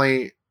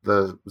normally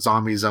the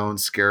zombie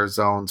zones, scare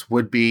zones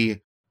would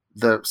be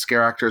the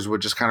scare actors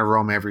would just kind of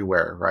roam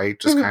everywhere, right?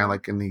 Just kind of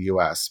like in the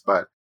US.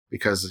 But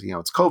because,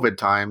 it's COVID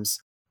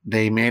times,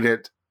 they made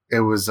it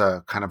was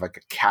a kind of like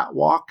a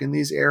catwalk in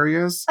these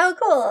areas. Oh,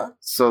 cool.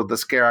 So the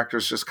scare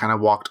actors just kind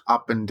of walked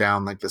up and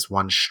down like this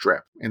one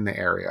strip in the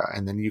area.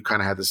 And then you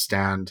kind of had to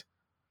stand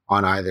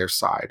on either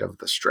side of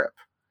the strip.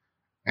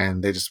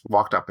 And they just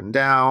walked up and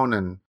down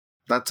and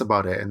that's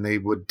about it. And they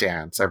would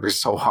dance every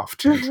so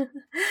often.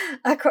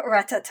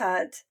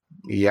 Rat-tat-tat.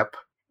 Yep.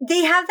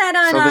 They have that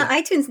on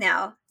iTunes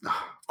now.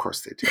 Oh, of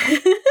course they do.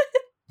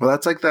 Well,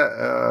 that's like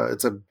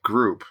it's a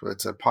group.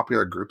 It's a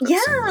popular group.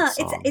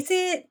 That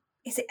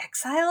Is it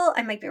Exile?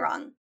 I might be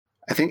wrong.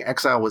 I think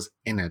Exile was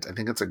in it. I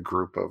think it's a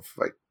group of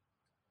like.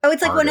 Oh,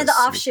 it's like one of the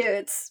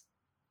offshoots.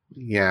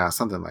 Yeah,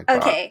 something like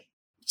that. Okay.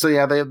 So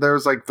yeah, there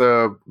was like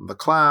the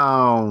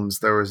clowns.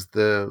 There was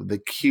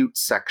the cute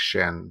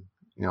section.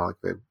 Like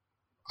the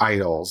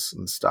idols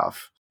and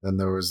stuff. Then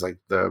there was like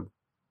the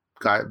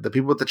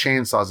people with the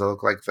chainsaws that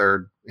look like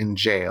they're in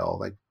jail,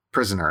 like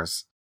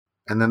prisoners.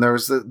 And then there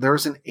was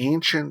an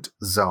ancient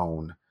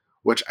zone,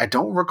 which I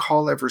don't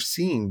recall ever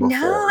seeing before.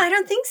 No, I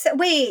don't think so.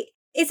 Wait,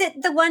 is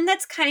it the one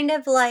that's kind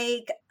of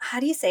like, how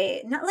do you say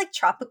it? Not like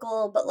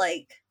tropical, but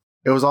like.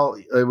 It was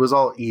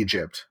all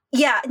Egypt.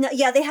 Yeah, no,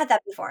 yeah, they had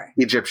that before.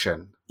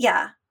 Egyptian.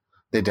 Yeah.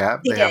 They did?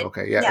 They have,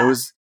 okay. Yeah, it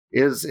was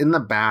in the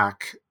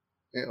back.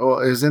 It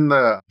was in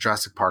the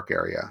Jurassic Park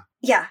area.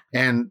 Yeah.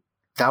 And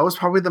that was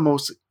probably the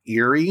most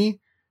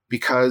eerie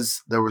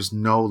because there was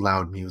no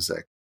loud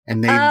music.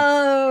 And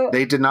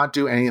they did not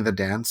do any of the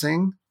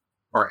dancing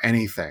or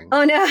anything.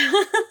 Oh,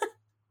 no.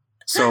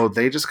 So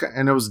they just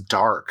and it was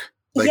dark.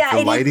 Like yeah,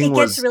 the lighting it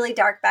gets really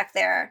dark back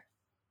there.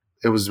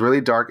 it was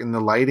really dark, and the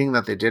lighting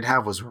that they did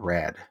have was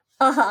red.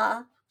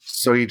 Uh-huh.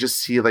 So you just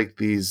see like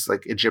these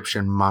like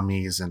Egyptian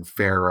mummies and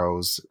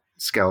pharaohs,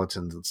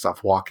 skeletons and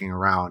stuff walking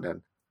around,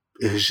 and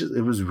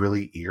it was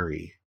really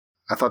eerie.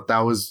 I thought that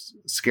was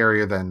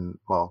scarier than,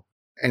 well,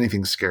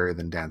 anything scarier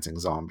than dancing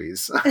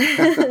zombies.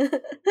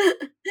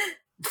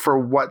 For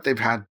what they've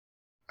had,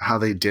 how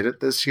they did it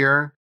this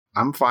year,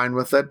 I'm fine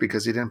with it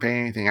because he didn't pay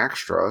anything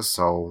extra,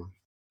 so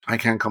I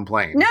can't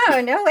complain.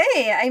 No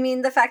way. I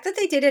mean, the fact that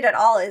they did it at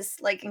all is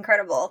like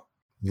incredible.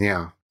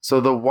 Yeah. So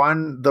the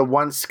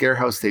one scare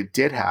house they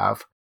did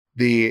have,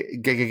 the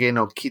Gegege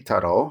no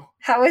Kitaro.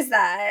 How is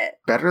that?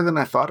 Better than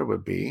I thought it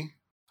would be.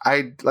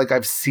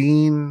 I've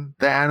seen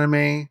the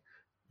anime,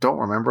 don't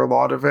remember a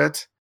lot of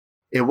it.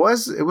 It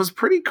was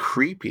pretty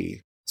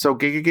creepy. So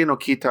Gegege no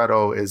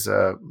Kitaro is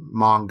a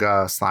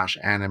manga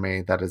 /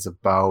 anime that is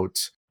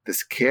about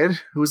this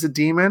kid who's a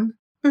demon,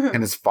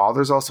 and his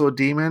father's also a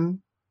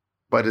demon,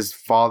 but his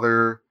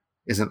father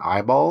is an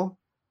eyeball.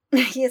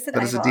 He is an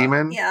eyeball. That is a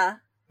demon. Yeah.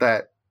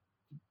 That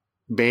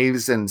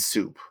bathes in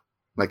soup,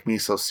 like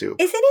miso soup.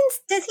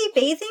 Does he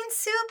bathe in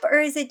soup, or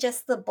is it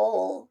just the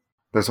bowl?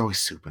 There's always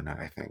soup in it,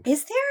 I think.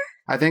 Is there?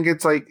 I think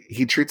it's like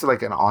he treats it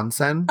like an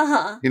onsen.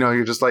 Uh-huh. You know,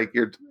 you're just like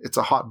it's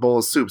a hot bowl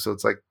of soup, so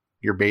it's like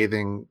you're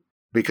bathing,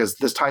 because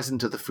this ties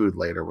into the food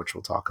later, which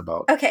we'll talk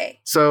about. Okay.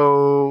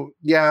 So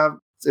yeah,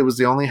 it was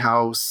the only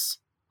house.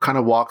 Kind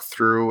of walked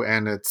through,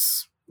 and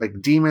it's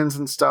like demons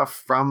and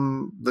stuff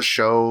from the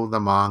show, the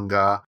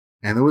manga,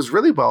 and it was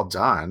really well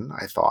done,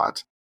 I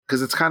thought,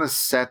 because it's kind of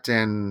set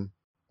in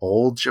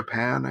old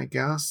Japan, I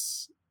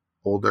guess.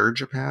 Older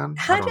Japan.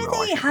 How do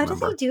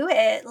they do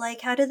it?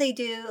 Like, how do they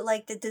do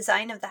like the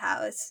design of the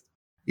house?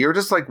 You're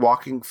just like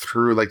walking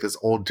through like this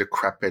old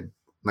decrepit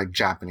like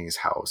Japanese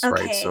house,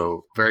 okay. Right?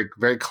 So very,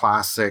 very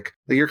classic.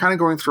 Like, you're kind of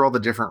going through all the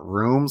different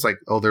rooms. Like,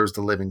 oh, there was the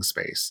living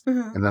space,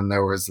 and then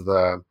there was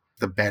the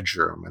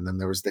bedroom, and then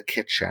there was the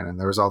kitchen, and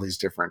there was all these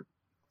different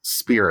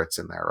spirits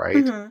in there,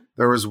 right?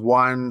 There was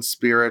one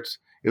spirit.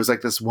 It was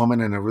like this woman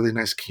in a really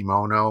nice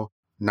kimono,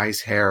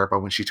 nice hair,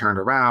 but when she turned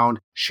around,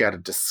 she had a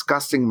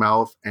disgusting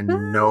mouth and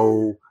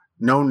no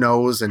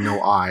nose and no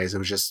eyes. It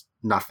was just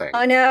nothing.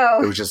 Oh no.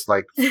 It was just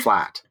like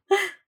flat.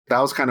 That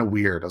was kind of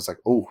weird. I was like,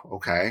 oh,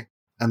 okay.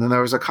 And then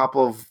there was a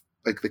couple of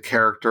like the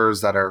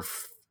characters that are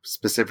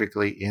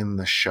specifically in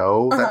the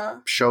show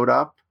that showed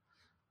up,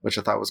 which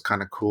I thought was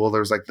kind of cool.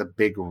 There was like the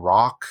big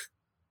rock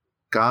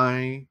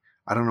guy.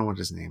 I don't know what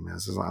his name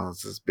is.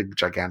 It's this big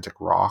gigantic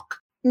rock.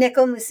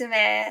 Neko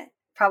Musume.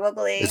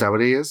 Probably. Is that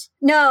what he is?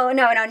 No.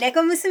 Neko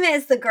Musume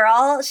is the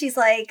girl. She's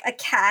like a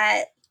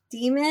cat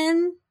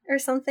demon or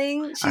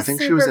something. She's I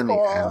think she was in the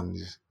end.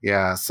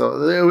 Yeah.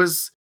 So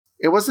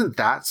it wasn't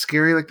that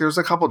scary. Like, there was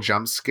a couple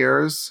jump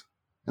scares,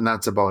 and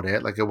that's about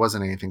it. Like, it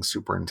wasn't anything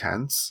super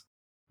intense,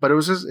 but it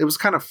was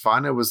kind of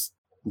fun. It was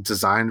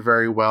designed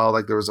very well.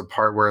 Like, there was a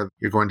part where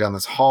you're going down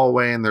this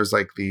hallway, and there's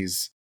like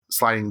these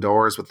sliding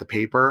doors with the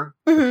paper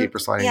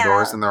sliding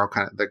doors, and they're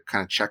kind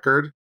of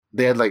checkered.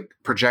 They had like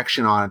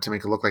projection on it to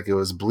make it look like it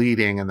was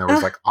bleeding, and there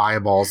was like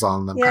eyeballs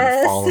on them kind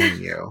of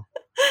following you,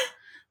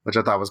 which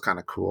I thought was kind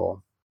of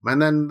cool.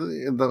 And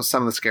then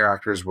some of the scare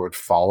actors would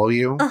follow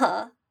you,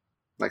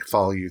 like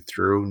follow you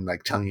through and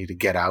like telling you to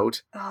get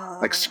out,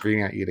 like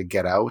screaming at you to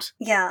get out.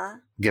 Yeah.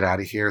 Get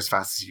out of here as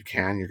fast as you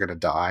can. You're going to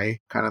die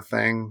kind of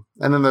thing.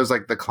 And then there's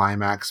like the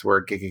climax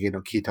where Gegege no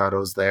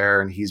Kitaro's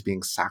there and he's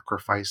being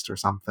sacrificed or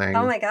something.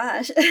 Oh my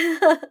gosh.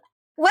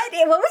 What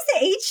was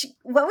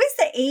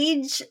the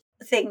age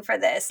thing for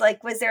this?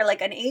 Like, was there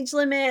like an age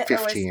limit?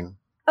 15.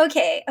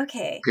 Okay.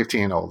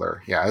 15 and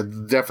older. Yeah,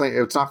 definitely.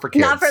 It's not for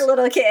kids. Not for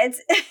little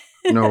kids.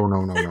 No.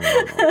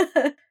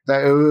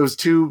 It was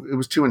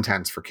too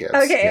intense for kids.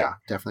 Okay. Yeah,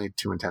 definitely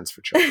too intense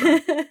for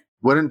children.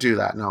 Wouldn't do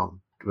that.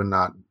 No, would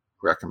not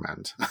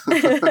recommend.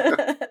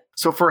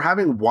 So for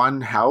having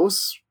one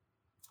house,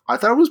 I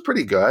thought it was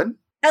pretty good.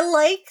 I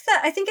like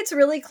that. I think it's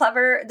really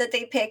clever that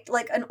they picked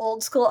like an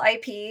old school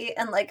IP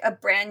and like a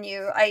brand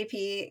new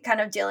IP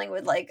kind of dealing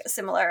with like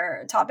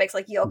similar topics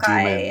like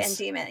yokai and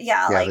demon.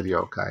 Yeah, like the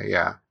yokai.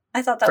 Yeah,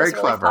 I thought that very was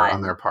really clever fun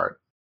on their part.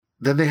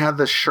 Then they had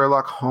the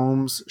Sherlock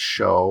Holmes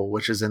show,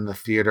 which is in the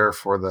theater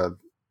for the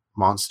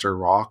Monster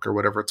Rock or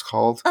whatever it's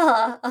called.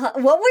 What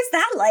was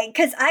that like?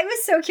 Because I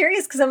was so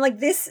curious because I'm like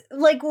this,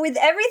 like with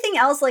everything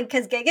else, like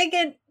because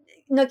Gegege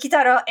no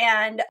Kitaro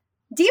and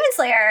Demon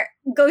Slayer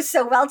goes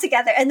so well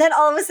together, and then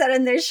all of a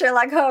sudden there's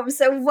Sherlock Holmes.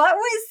 So what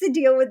was the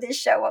deal with this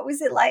show? What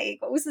was it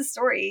like? What was the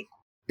story?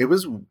 It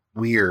was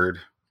weird.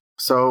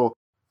 So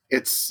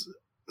it's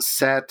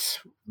set,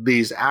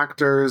 these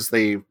actors,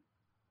 they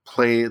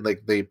played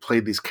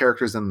these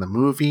characters in the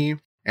movie,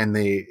 and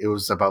it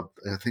was about,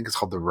 I think it's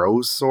called the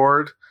Rose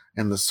Sword,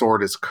 and the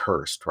sword is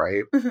cursed,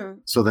 right?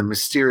 So then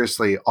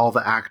mysteriously all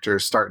the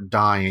actors start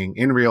dying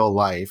in real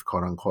life,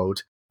 quote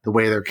unquote, the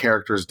way their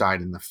characters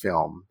died in the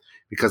film.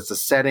 Because the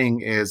setting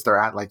is they're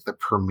at like the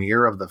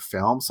premiere of the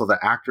film. So the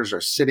actors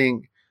are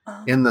sitting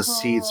in the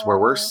seats where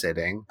we're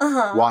sitting,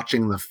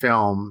 watching the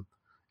film.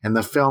 And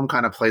the film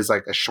kind of plays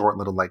like a short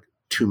little like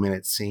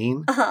 2-minute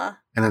scene. And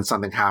then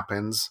something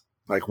happens.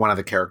 like one of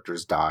the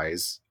characters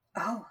dies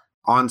Oh.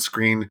 on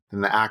screen,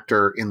 then the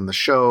actor in the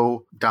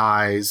show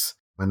dies,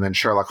 and then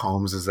Sherlock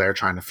Holmes is there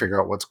trying to figure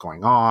out what's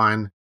going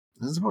on.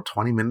 This is about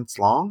 20 minutes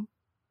long.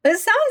 It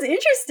sounds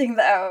interesting,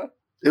 though.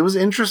 It was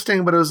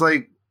interesting, but it was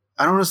like,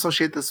 I don't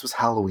associate this with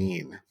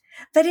Halloween.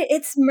 But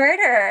it's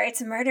murder.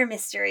 It's a murder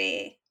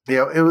mystery.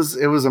 Yeah, it was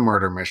a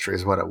murder mystery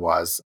is what it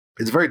was.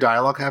 It's very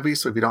dialogue heavy,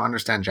 so if you don't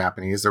understand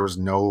Japanese, there was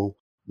no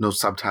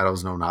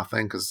subtitles, no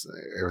nothing, because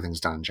everything's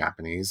done in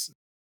Japanese.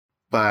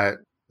 But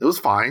it was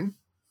fine.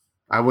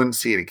 I wouldn't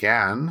see it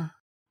again.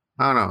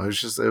 I don't know.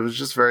 It was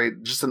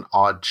just an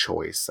odd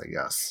choice, I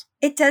guess.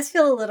 It does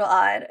feel a little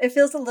odd. It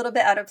feels a little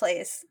bit out of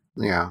place.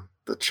 Yeah,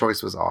 the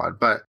choice was odd.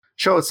 But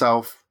show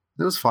itself,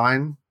 it was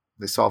fine.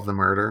 They solved the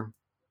murder.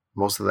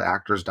 Most of the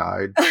actors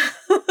died.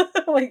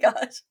 Oh my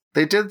gosh.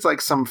 They did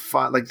like some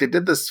fun, like they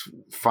did this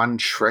fun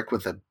trick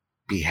with a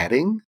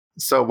beheading.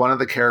 So one of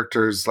the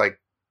characters, like,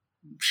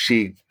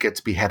 she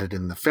gets beheaded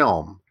in the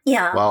film.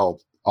 Yeah. Well,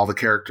 all the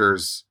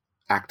characters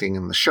acting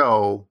in the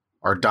show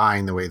are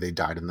dying the way they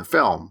died in the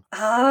film.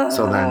 Oh.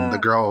 So then the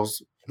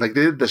girls, like,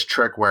 they did this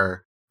trick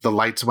where the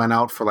lights went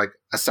out for like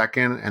a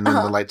second and then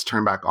the lights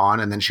turned back on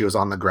and then she was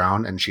on the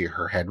ground and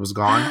her head was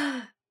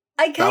gone.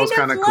 I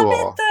kind of love cool.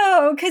 it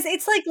though, because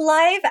it's like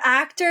live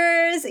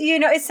actors, you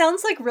know, it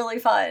sounds like really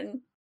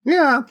fun.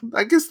 Yeah,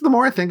 I guess the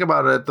more I think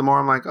about it, the more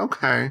I'm like,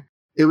 okay,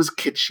 it was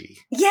kitschy.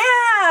 Yeah,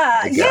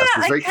 I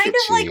kind kitschy.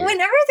 of like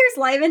whenever there's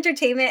live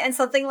entertainment and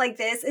something like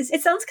this,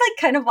 it sounds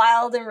like kind of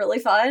wild and really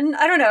fun.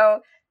 I don't know.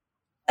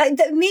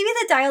 Maybe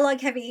the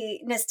dialogue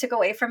heaviness took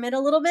away from it a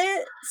little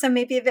bit. So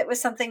maybe if it was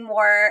something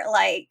more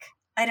like,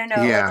 I don't know,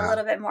 like a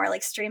little bit more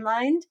like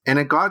streamlined. And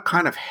it got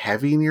kind of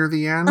heavy near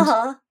the end.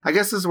 I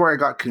guess this is where I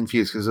got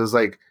confused because it was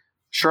like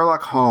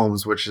Sherlock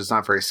Holmes, which is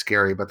not very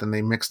scary, but then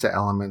they mixed the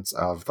elements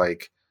of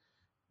like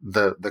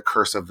the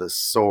curse of the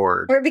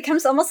sword. Where it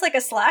becomes almost like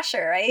a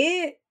slasher,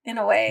 right? In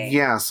a way.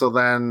 Yeah, so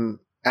then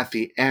at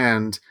the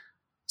end,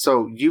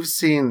 so you've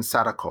seen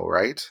Sadako,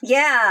 right?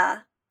 Yeah.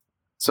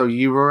 So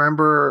you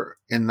remember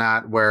in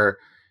that where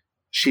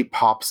she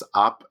pops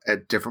up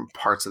at different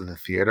parts of the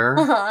theater?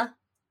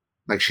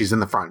 Like she's in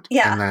the front.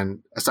 Yeah. And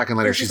then a second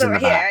later she's in the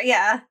back.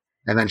 Yeah.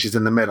 And then she's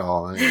in the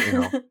middle. And, you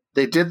know,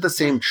 they did the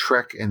same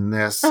trick in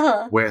this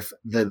with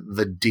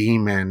the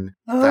demon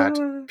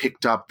that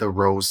picked up the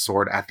rose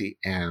sword at the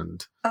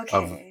end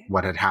of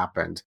what had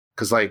happened.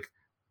 Because like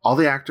all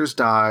the actors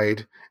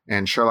died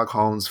and Sherlock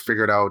Holmes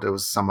figured out it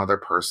was some other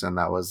person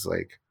that was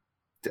like,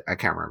 I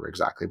can't remember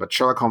exactly, but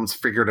Sherlock Holmes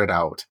figured it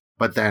out.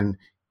 But then,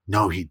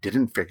 no, he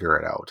didn't figure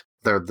it out.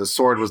 The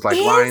sword was like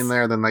lying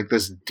there. Then like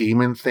this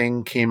demon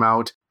thing came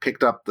out,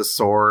 picked up the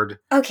sword.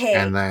 Okay.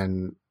 And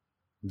then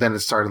it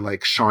started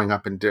like showing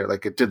up and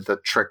it did the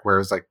trick where it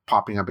was like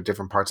popping up at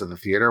different parts of the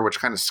theater, which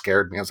kind of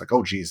scared me. I was like,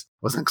 oh geez,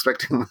 wasn't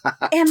expecting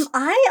that. Am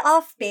I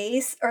off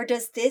base or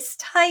does this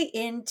tie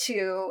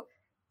into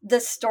the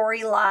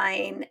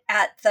storyline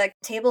at the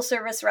table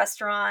service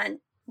restaurant,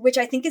 which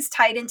I think is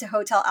tied into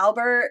Hotel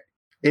Albert?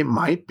 It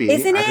might be.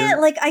 Isn't it?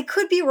 Like, I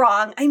could be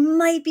wrong. I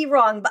might be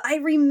wrong, but I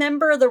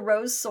remember the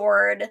rose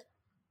sword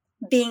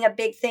being a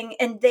big thing,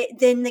 and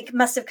then they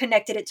must have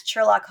connected it to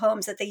Sherlock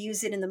Holmes, that they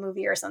use it in the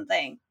movie or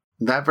something.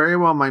 That very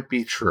well might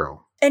be true.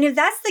 And if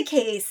that's the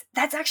case,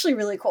 that's actually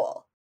really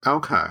cool.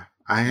 Okay.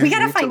 We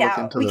gotta find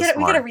out. We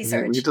gotta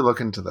research. We need to look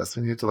into this.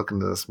 We need to look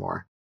into this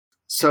more.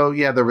 So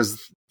yeah, there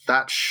was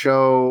that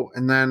show,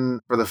 and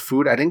then for the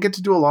food, I didn't get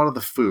to do a lot of the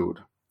food,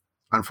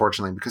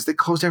 unfortunately, because they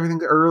closed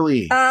everything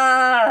early.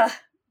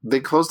 They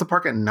closed the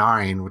park at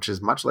 9, which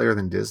is much later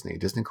than Disney.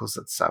 Disney closed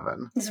at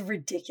 7. It's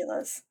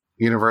ridiculous.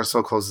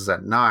 Universal closes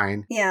at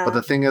 9. Yeah. But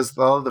the thing is,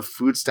 all of the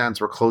food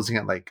stands were closing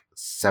at like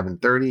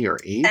 7:30 or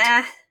 8.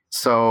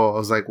 So I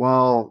was like,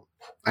 well,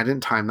 I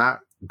didn't time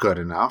that good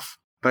enough.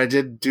 But I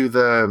did do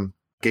the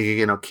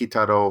Gegege no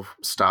Kitaro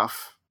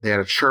stuff. They had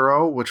a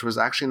churro, which was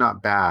actually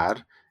not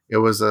bad. It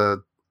was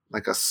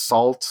like a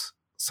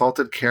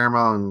salted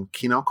caramel and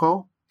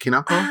kinoko.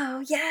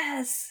 Oh,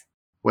 yes.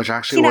 Which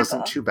actually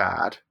wasn't too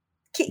bad.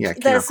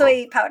 The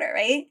soy powder,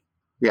 right?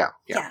 Yeah.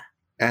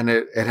 And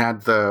it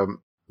had the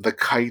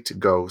kite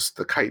ghost,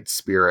 the kite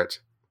spirit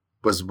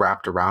was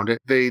wrapped around it.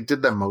 They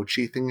did the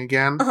mochi thing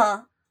again.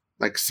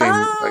 Like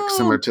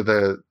similar to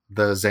the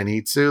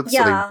zenitsu.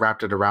 Yeah. So they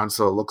wrapped it around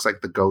so it looks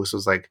like the ghost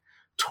was like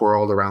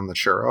twirled around the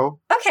churro.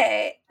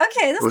 Okay, that's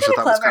kind of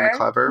clever. Was kind of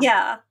clever.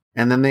 Yeah.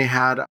 And then they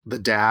had the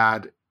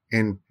dad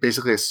in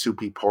basically a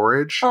soupy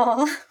porridge.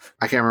 I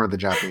can't remember the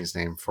Japanese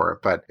name for it,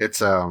 but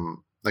it's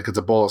it's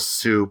a bowl of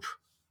soup,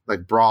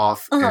 like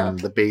broth, and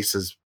the base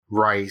is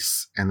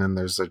rice, and then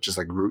there's just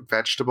like root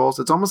vegetables.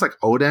 It's almost like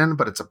oden,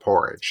 but it's a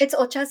porridge. It's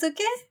ochazuke?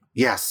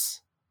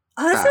 Yes.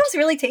 Oh, that sounds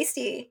really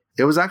tasty.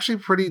 It was actually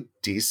pretty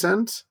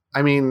decent.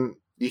 I mean,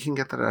 you can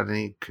get that at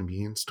any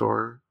convenience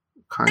store,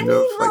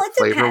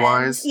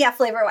 flavor-wise. Yeah,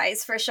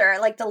 flavor-wise, for sure.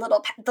 Like the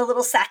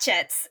little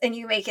sachets, and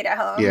you make it at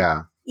home.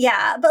 Yeah.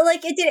 Yeah, but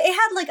like it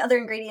had like other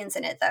ingredients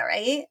in it though,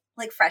 right?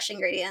 like fresh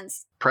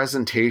ingredients.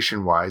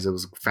 Presentation wise, it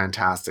was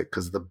fantastic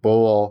because the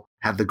bowl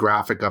had the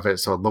graphic of it,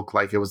 so it looked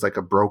like it was like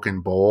a broken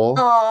bowl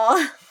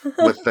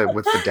with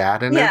the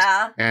dad in it.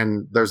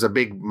 And there's a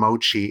big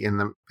mochi in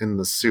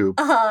the soup,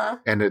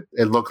 and it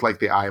looked like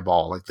the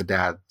eyeball, like the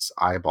dad's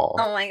eyeball.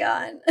 Oh my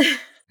god!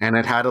 And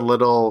it had a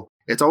little.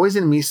 It's always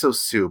in miso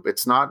soup.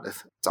 It's not.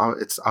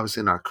 It's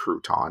obviously not a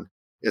crouton.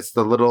 It's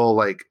the little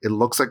like. It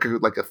looks like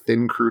a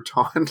thin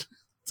crouton.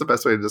 It's the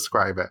best way to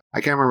describe it.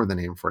 I can't remember the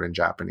name for it in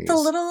Japanese. The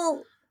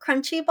little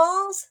crunchy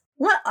balls?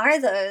 What are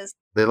those?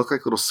 They look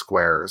like little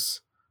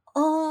squares.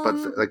 But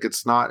like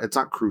it's not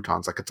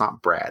croutons. Like it's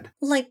not bread.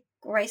 Like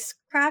rice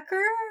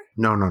cracker?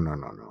 No.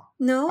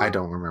 No? I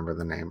don't remember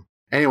the name.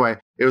 Anyway,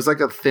 it was like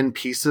a thin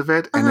piece of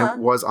it, and it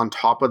was on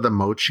top of the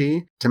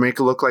mochi to make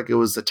it look like it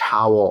was a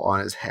towel on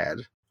his head.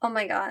 Oh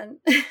my god.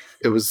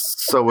 It was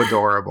so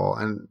adorable.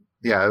 And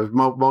yeah,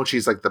 mochi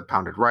is like the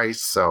pounded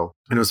rice, and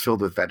it was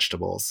filled with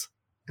vegetables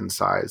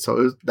inside.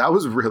 So that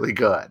was really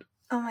good.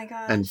 Oh my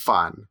god. And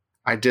fun.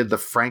 I did the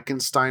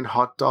Frankenstein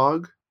hot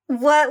dog.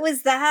 What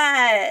was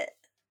that?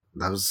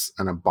 That was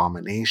an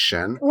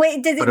abomination.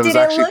 Wait, did it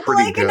look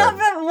like an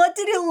oven? What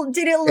did it look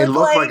like? It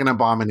looked like an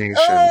abomination.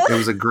 It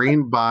was a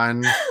green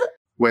bun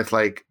with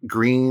like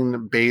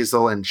green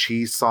basil and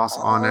cheese sauce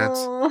on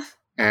it.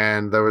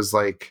 And there was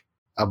like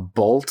a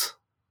bolt,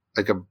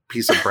 like a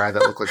piece of bread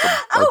that looked like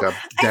a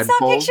deadbolt.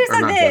 Pictures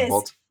of this.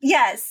 Deadbolt.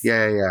 Yes.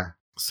 Yeah.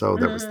 So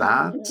there was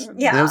that.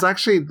 Yeah. And it was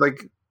actually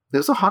like, it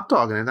was a hot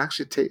dog, and it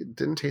actually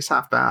didn't taste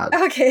half bad.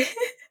 Okay.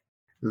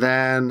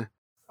 Then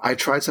I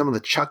tried some of the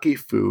Chucky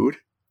food.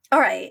 All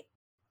right.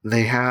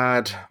 They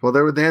had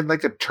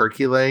like a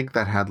turkey leg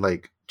that had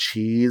like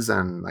cheese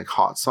and like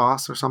hot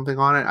sauce or something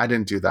on it. I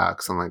didn't do that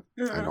because I'm like,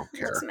 I don't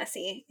care. It's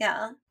messy.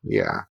 Yeah.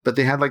 Yeah. But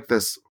they had like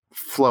this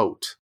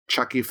float,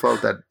 Chucky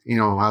float that, you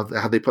know,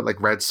 how they put like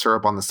red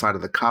syrup on the side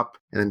of the cup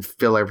and then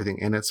fill everything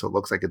in it so it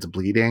looks like it's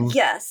bleeding.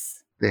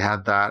 Yes. They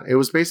had that. It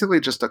was basically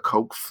just a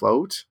Coke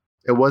float.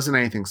 It wasn't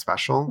anything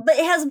special. But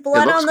it has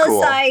blood on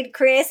the side,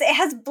 Chris. It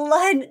has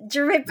blood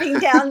dripping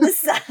down the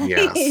side.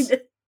 Yes.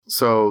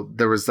 So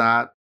there was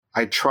that.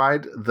 I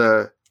tried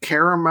the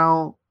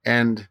caramel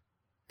and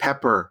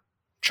pepper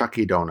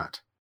Chucky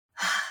donut.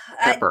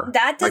 Pepper.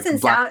 That doesn't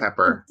like black sound...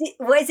 pepper.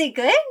 Was it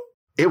good?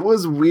 It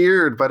was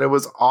weird, but it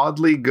was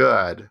oddly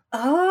good.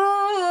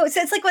 Oh,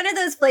 so it's like one of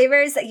those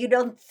flavors that you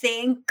don't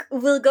think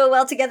will go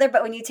well together,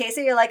 but when you taste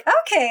it, you're like,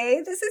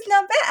 okay, this is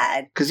not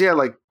bad. Because yeah,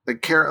 like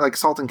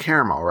salt and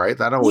caramel, right?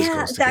 That always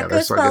goes together. That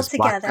goes so well I guess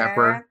together. Black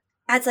pepper,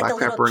 adds like black a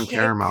little pepper and kick.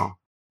 caramel.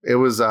 It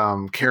was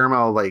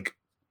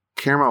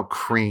caramel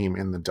cream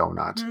in the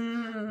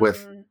donut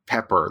with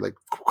pepper, like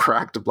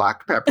cracked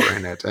black pepper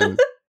in it, and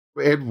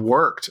it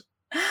worked.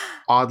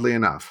 Oddly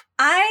enough,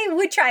 I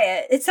would try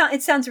it.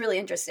 It sounds really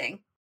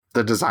interesting.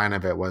 The design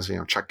of it was, you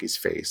know, Chucky's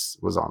face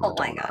was on the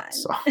donut.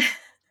 So,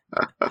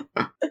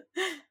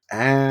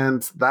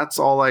 and that's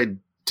all I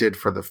did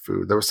for the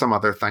food. There were some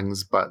other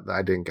things, but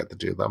I didn't get to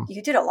do them.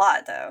 You did a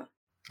lot, though.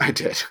 I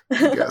did.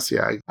 I guess,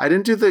 yeah. I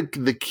didn't do the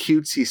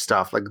cutesy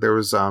stuff. Like there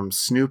was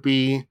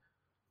Snoopy.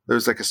 There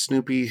was like a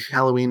Snoopy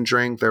Halloween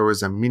drink. There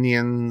was a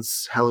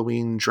Minions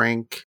Halloween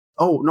drink.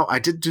 Oh, no, I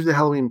did do the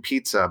Halloween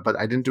pizza, but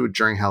I didn't do it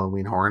during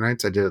Halloween Horror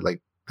Nights. I did it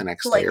like the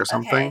next day or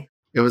something. Okay.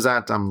 It was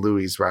at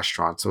Louis'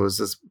 restaurant. So it was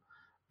this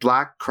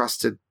black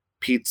crusted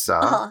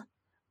pizza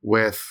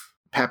with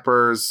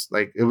peppers.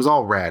 Like it was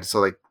all red.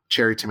 So like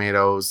cherry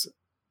tomatoes,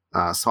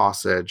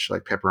 sausage,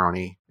 like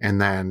pepperoni,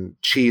 and then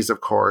cheese, of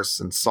course,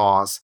 and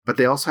sauce. But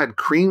they also had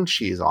cream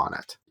cheese on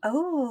it.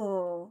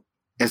 Oh.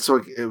 And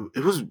so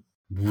it was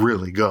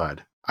really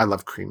good. I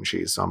love cream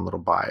cheese, so I'm a little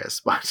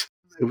biased, but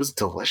it was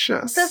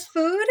delicious. The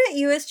food at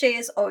USJ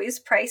is always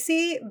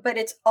pricey, but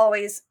it's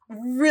always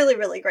really,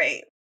 really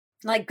great.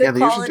 Like good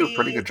quality, usually do a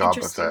pretty good job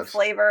interesting with it.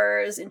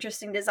 Flavors,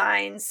 interesting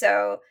designs.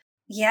 So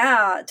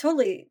yeah,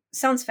 totally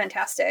sounds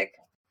fantastic.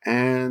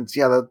 And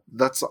yeah,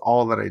 that's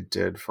all that I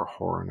did for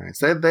Horror Nights.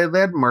 They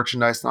had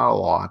merchandise, not a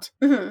lot.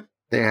 Mm-hmm.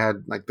 They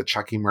had like the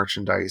Chucky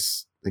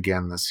merchandise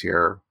again this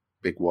year.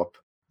 Big whoop.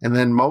 And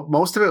then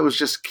most of it was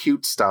just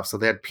cute stuff. So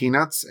they had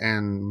Peanuts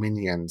and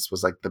Minions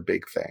was like the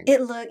big thing.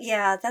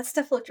 That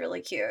stuff looked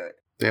really cute.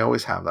 They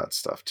always have that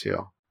stuff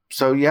too.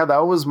 So yeah,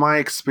 that was my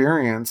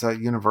experience at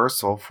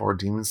Universal for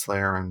Demon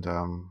Slayer and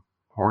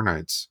Horror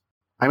Nights.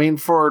 I mean,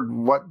 for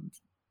what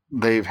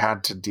they've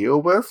had to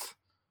deal with,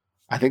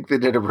 I think they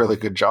did a really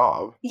good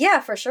job.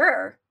 Yeah, for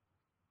sure.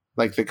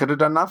 Like they could have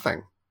done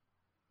nothing.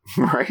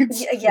 Right?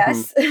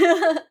 Yes.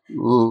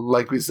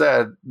 Like we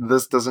said,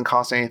 this doesn't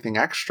cost anything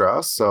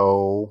extra,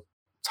 so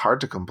it's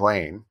hard to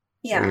complain.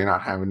 Yeah. You're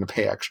not having to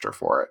pay extra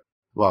for it.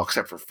 Well,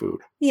 except for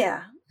food.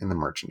 Yeah. And the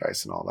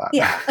merchandise and all that.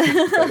 Yeah.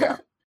 Yeah.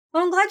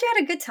 Well, I'm glad you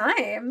had a good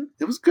time.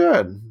 It was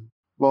good.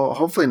 Well,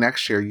 hopefully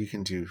next year you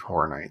can do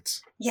Horror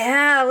Nights.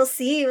 Yeah, we'll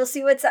see. We'll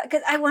see what's up.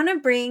 Because I want to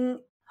bring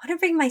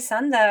my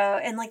son, though.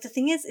 And like the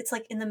thing is, it's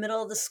like in the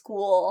middle of the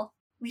school.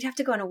 We'd have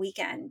to go on a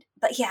weekend.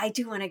 But yeah, I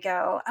do want to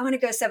go. I want to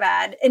go so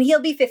bad. And he'll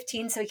be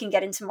 15, so he can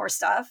get into more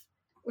stuff,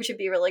 which would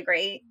be really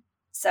great.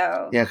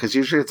 So yeah, because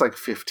usually it's like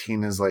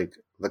 15 is like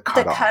the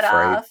cutoff,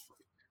 right?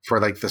 for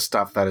like the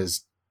stuff that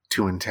is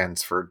too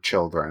intense for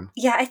children.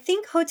 Yeah, I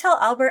think Hotel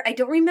Albert, I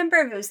don't remember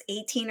if it was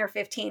 18 or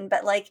 15,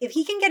 but like if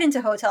he can get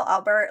into Hotel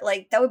Albert,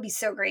 like that would be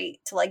so great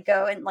to like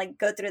go and like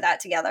go through that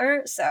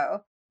together.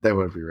 So that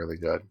would be really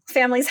good.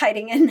 Families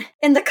hiding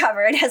in the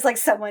cupboard as like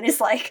someone is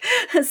like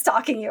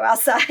stalking you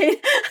outside.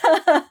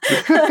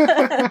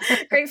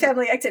 Great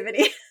family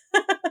activity.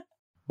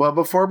 Well,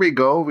 before we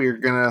go, we're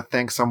going to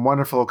thank some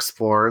wonderful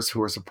explorers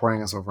who are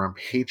supporting us over on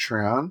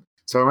Patreon.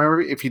 So remember,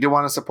 if you do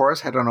want to support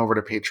us, head on over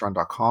to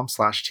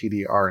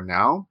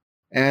patreon.com/TDRnow.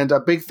 And a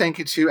big thank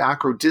you to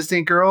Acro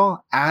Disney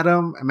Girl,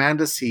 Adam,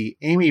 Amanda C,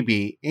 Amy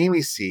B,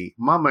 Amy C,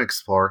 Mama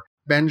Explore,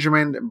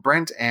 Benjamin,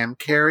 Brent M,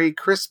 Carrie,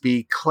 Chris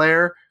B,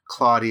 Claire,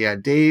 Claudia,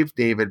 Dave,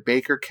 David,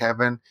 Baker,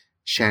 Kevin,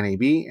 Shani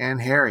B,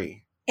 and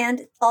Harry.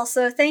 And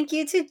also thank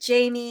you to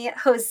Jamie,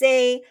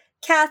 Jose,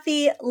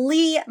 Kathy,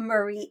 Lee,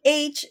 Marie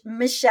H,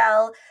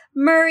 Michelle,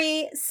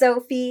 Murray,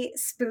 Sophie,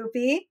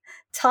 Spoopy,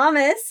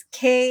 Thomas,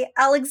 Kay,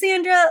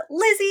 Alexandra,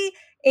 Lizzie,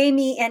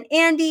 Amy and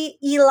Andy,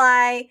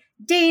 Eli,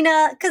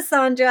 Dana,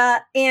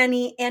 Cassandra,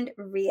 Annie, and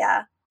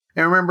Ria.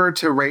 And remember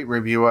to rate,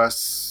 review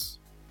us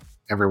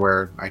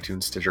everywhere,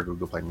 iTunes, Stitcher,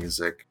 Google Play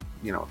Music.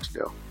 You know what to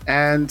do.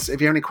 And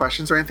if you have any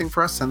questions or anything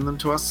for us, send them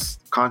to us.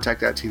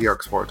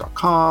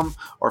 contact@tdrexplorer.com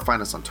or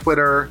find us on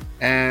Twitter.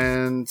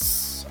 And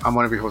I'm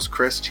one of your hosts,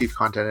 Chris, Chief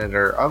Content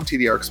Editor of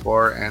TDR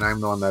Explorer, and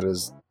I'm the one that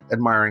is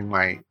admiring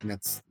my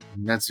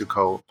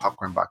Nezuko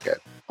popcorn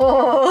bucket.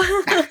 Oh.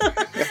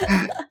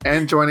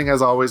 And joining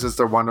as always is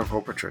the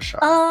wonderful Patricia.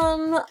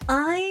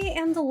 I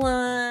am the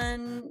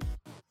one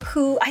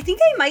who I think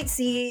I might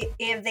see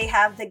if they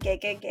have the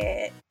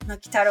Gegege no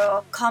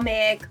Kitaro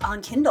comic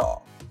on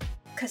Kindle.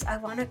 Because I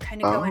want to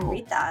kind of go and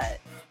read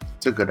that.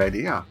 It's a good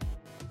idea.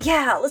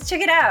 Yeah, let's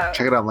check it out.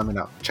 Check it out, let me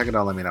know.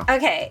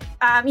 Okay,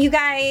 you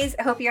guys,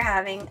 I hope you're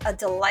having a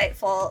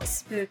delightful,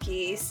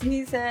 spooky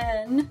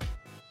season.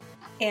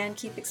 And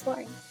keep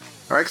exploring.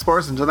 All right,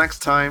 explorers, until next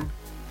time.